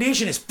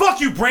recommendation is fuck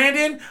you,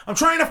 Brandon. I'm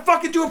trying to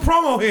fucking do a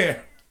promo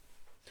here.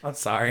 I'm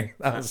sorry.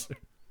 That was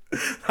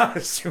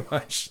too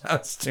much.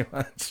 That was too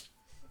much.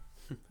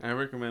 I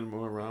recommend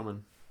more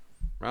ramen.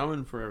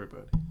 Ramen for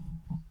everybody.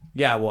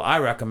 Yeah, well, I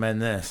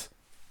recommend this.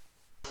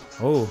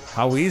 Oh,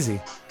 how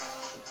easy.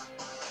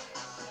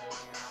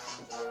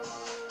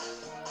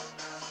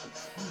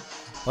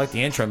 I like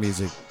the intro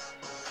music.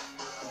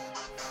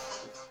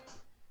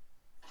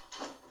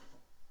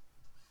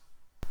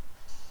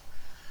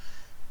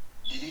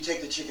 Did you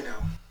take the chicken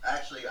out?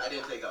 Actually, I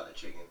didn't take out the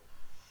chicken.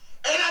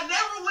 And I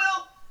never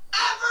will,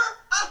 ever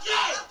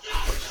again!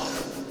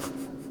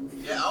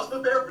 Yeah, I was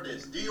prepared for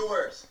this. Do your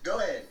worst. Go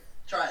ahead.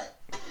 Try it.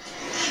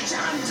 Yeah,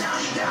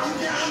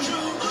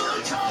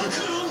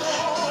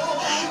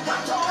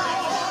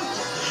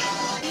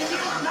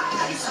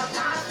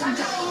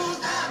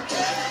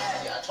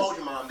 I told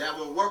you, Mom, that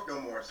won't work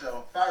no more.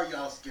 So, fire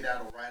y'all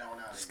skedaddle right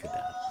on out.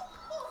 Skedaddle.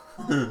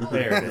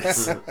 There it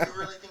is. You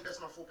really think that's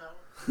my full power?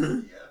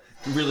 Yeah.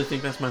 You really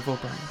think that's my full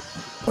power?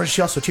 Or did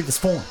she also achieve this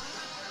form?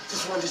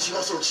 Just wondered, did she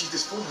also achieve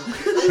this form?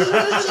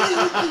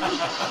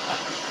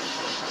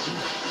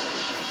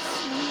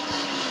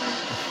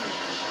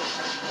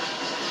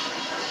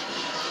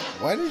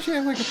 Why did she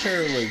have like a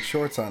pair of like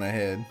shorts on her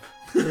head?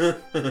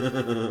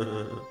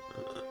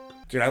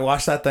 Dude, I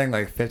watched that thing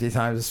like 50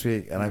 times this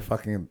week, and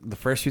the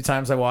first few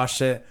times I watched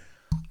it,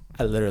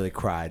 I literally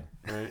cried.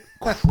 Right.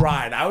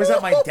 Cried. I was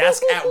at my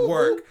desk at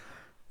work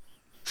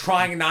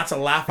trying not to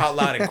laugh out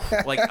loud and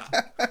like,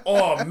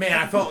 oh man,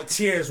 I felt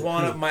tears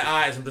welling up in my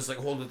eyes. I'm just like,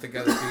 hold it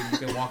together, dude. You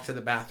can walk to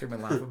the bathroom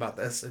and laugh about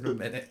this in a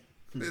minute.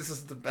 This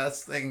is the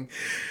best thing.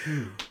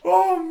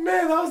 Oh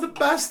man, that was the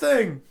best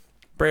thing.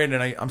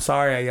 Brandon, I'm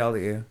sorry I yelled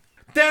at you.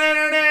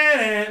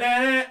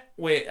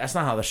 Wait, that's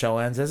not how the show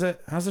ends, is it?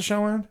 How's the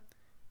show end?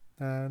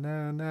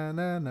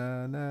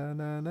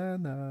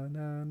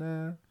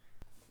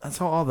 That's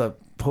how all the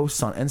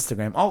posts on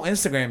Instagram. Oh,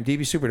 Instagram,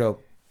 DB Superdope.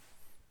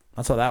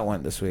 That's how that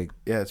went this week.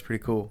 Yeah, it's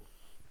pretty cool.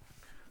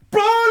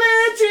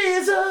 Broly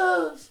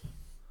Jesus.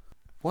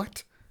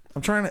 What?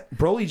 I'm trying to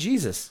Broly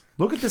Jesus.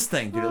 Look at this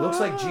thing, dude. It looks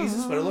like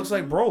Jesus, but it looks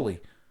like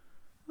Broly.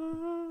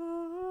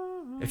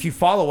 If you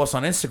follow us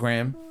on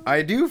Instagram,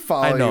 I do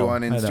follow you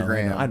on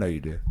Instagram. I know you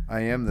do.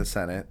 I am the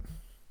Senate.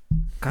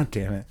 God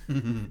damn it!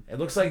 It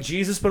looks like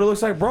Jesus, but it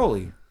looks like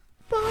Broly.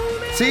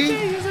 See,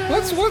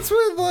 what's with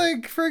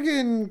like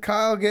friggin'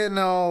 Kyle getting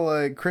all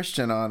like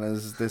Christian on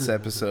us this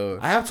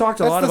episode? I have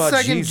talked a lot about That's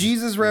the second Jesus.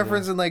 Jesus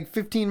reference in like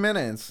 15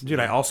 minutes. Dude,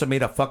 I also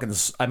made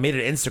I made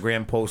an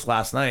Instagram post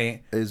last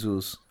night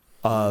Jesus.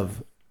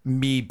 of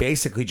me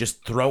basically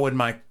just throwing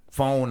my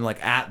phone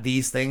like at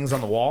these things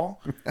on the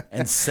wall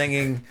and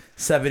singing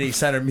 70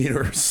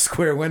 centimeter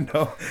square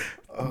window,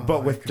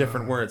 but with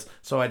different words.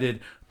 So I did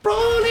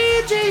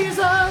Broly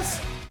Jesus,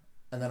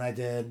 and then I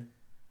did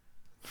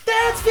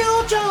That's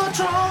Future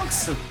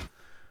Trunks,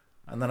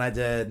 and then I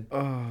did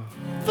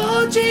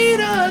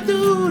Vegeta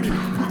Dude,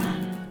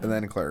 And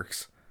then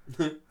Clerks.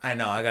 I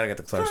know, I gotta get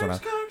the Clerks one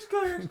out.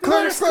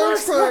 Clerks.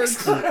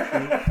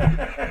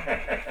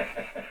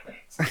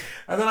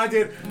 And then I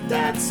did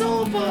That's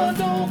Super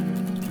Dope.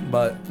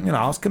 But, you know,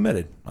 I was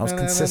committed. I was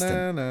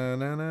consistent.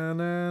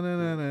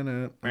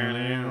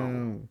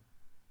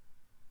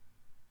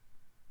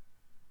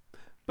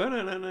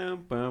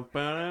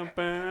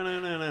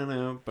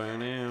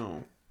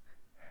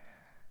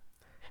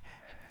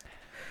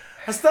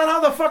 That's not how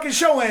the fucking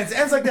show ends. It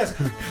ends like this.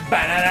 That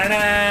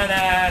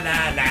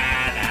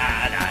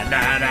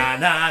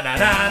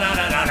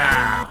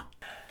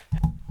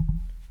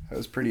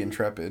was pretty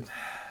intrepid.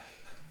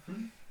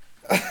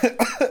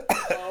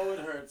 Oh,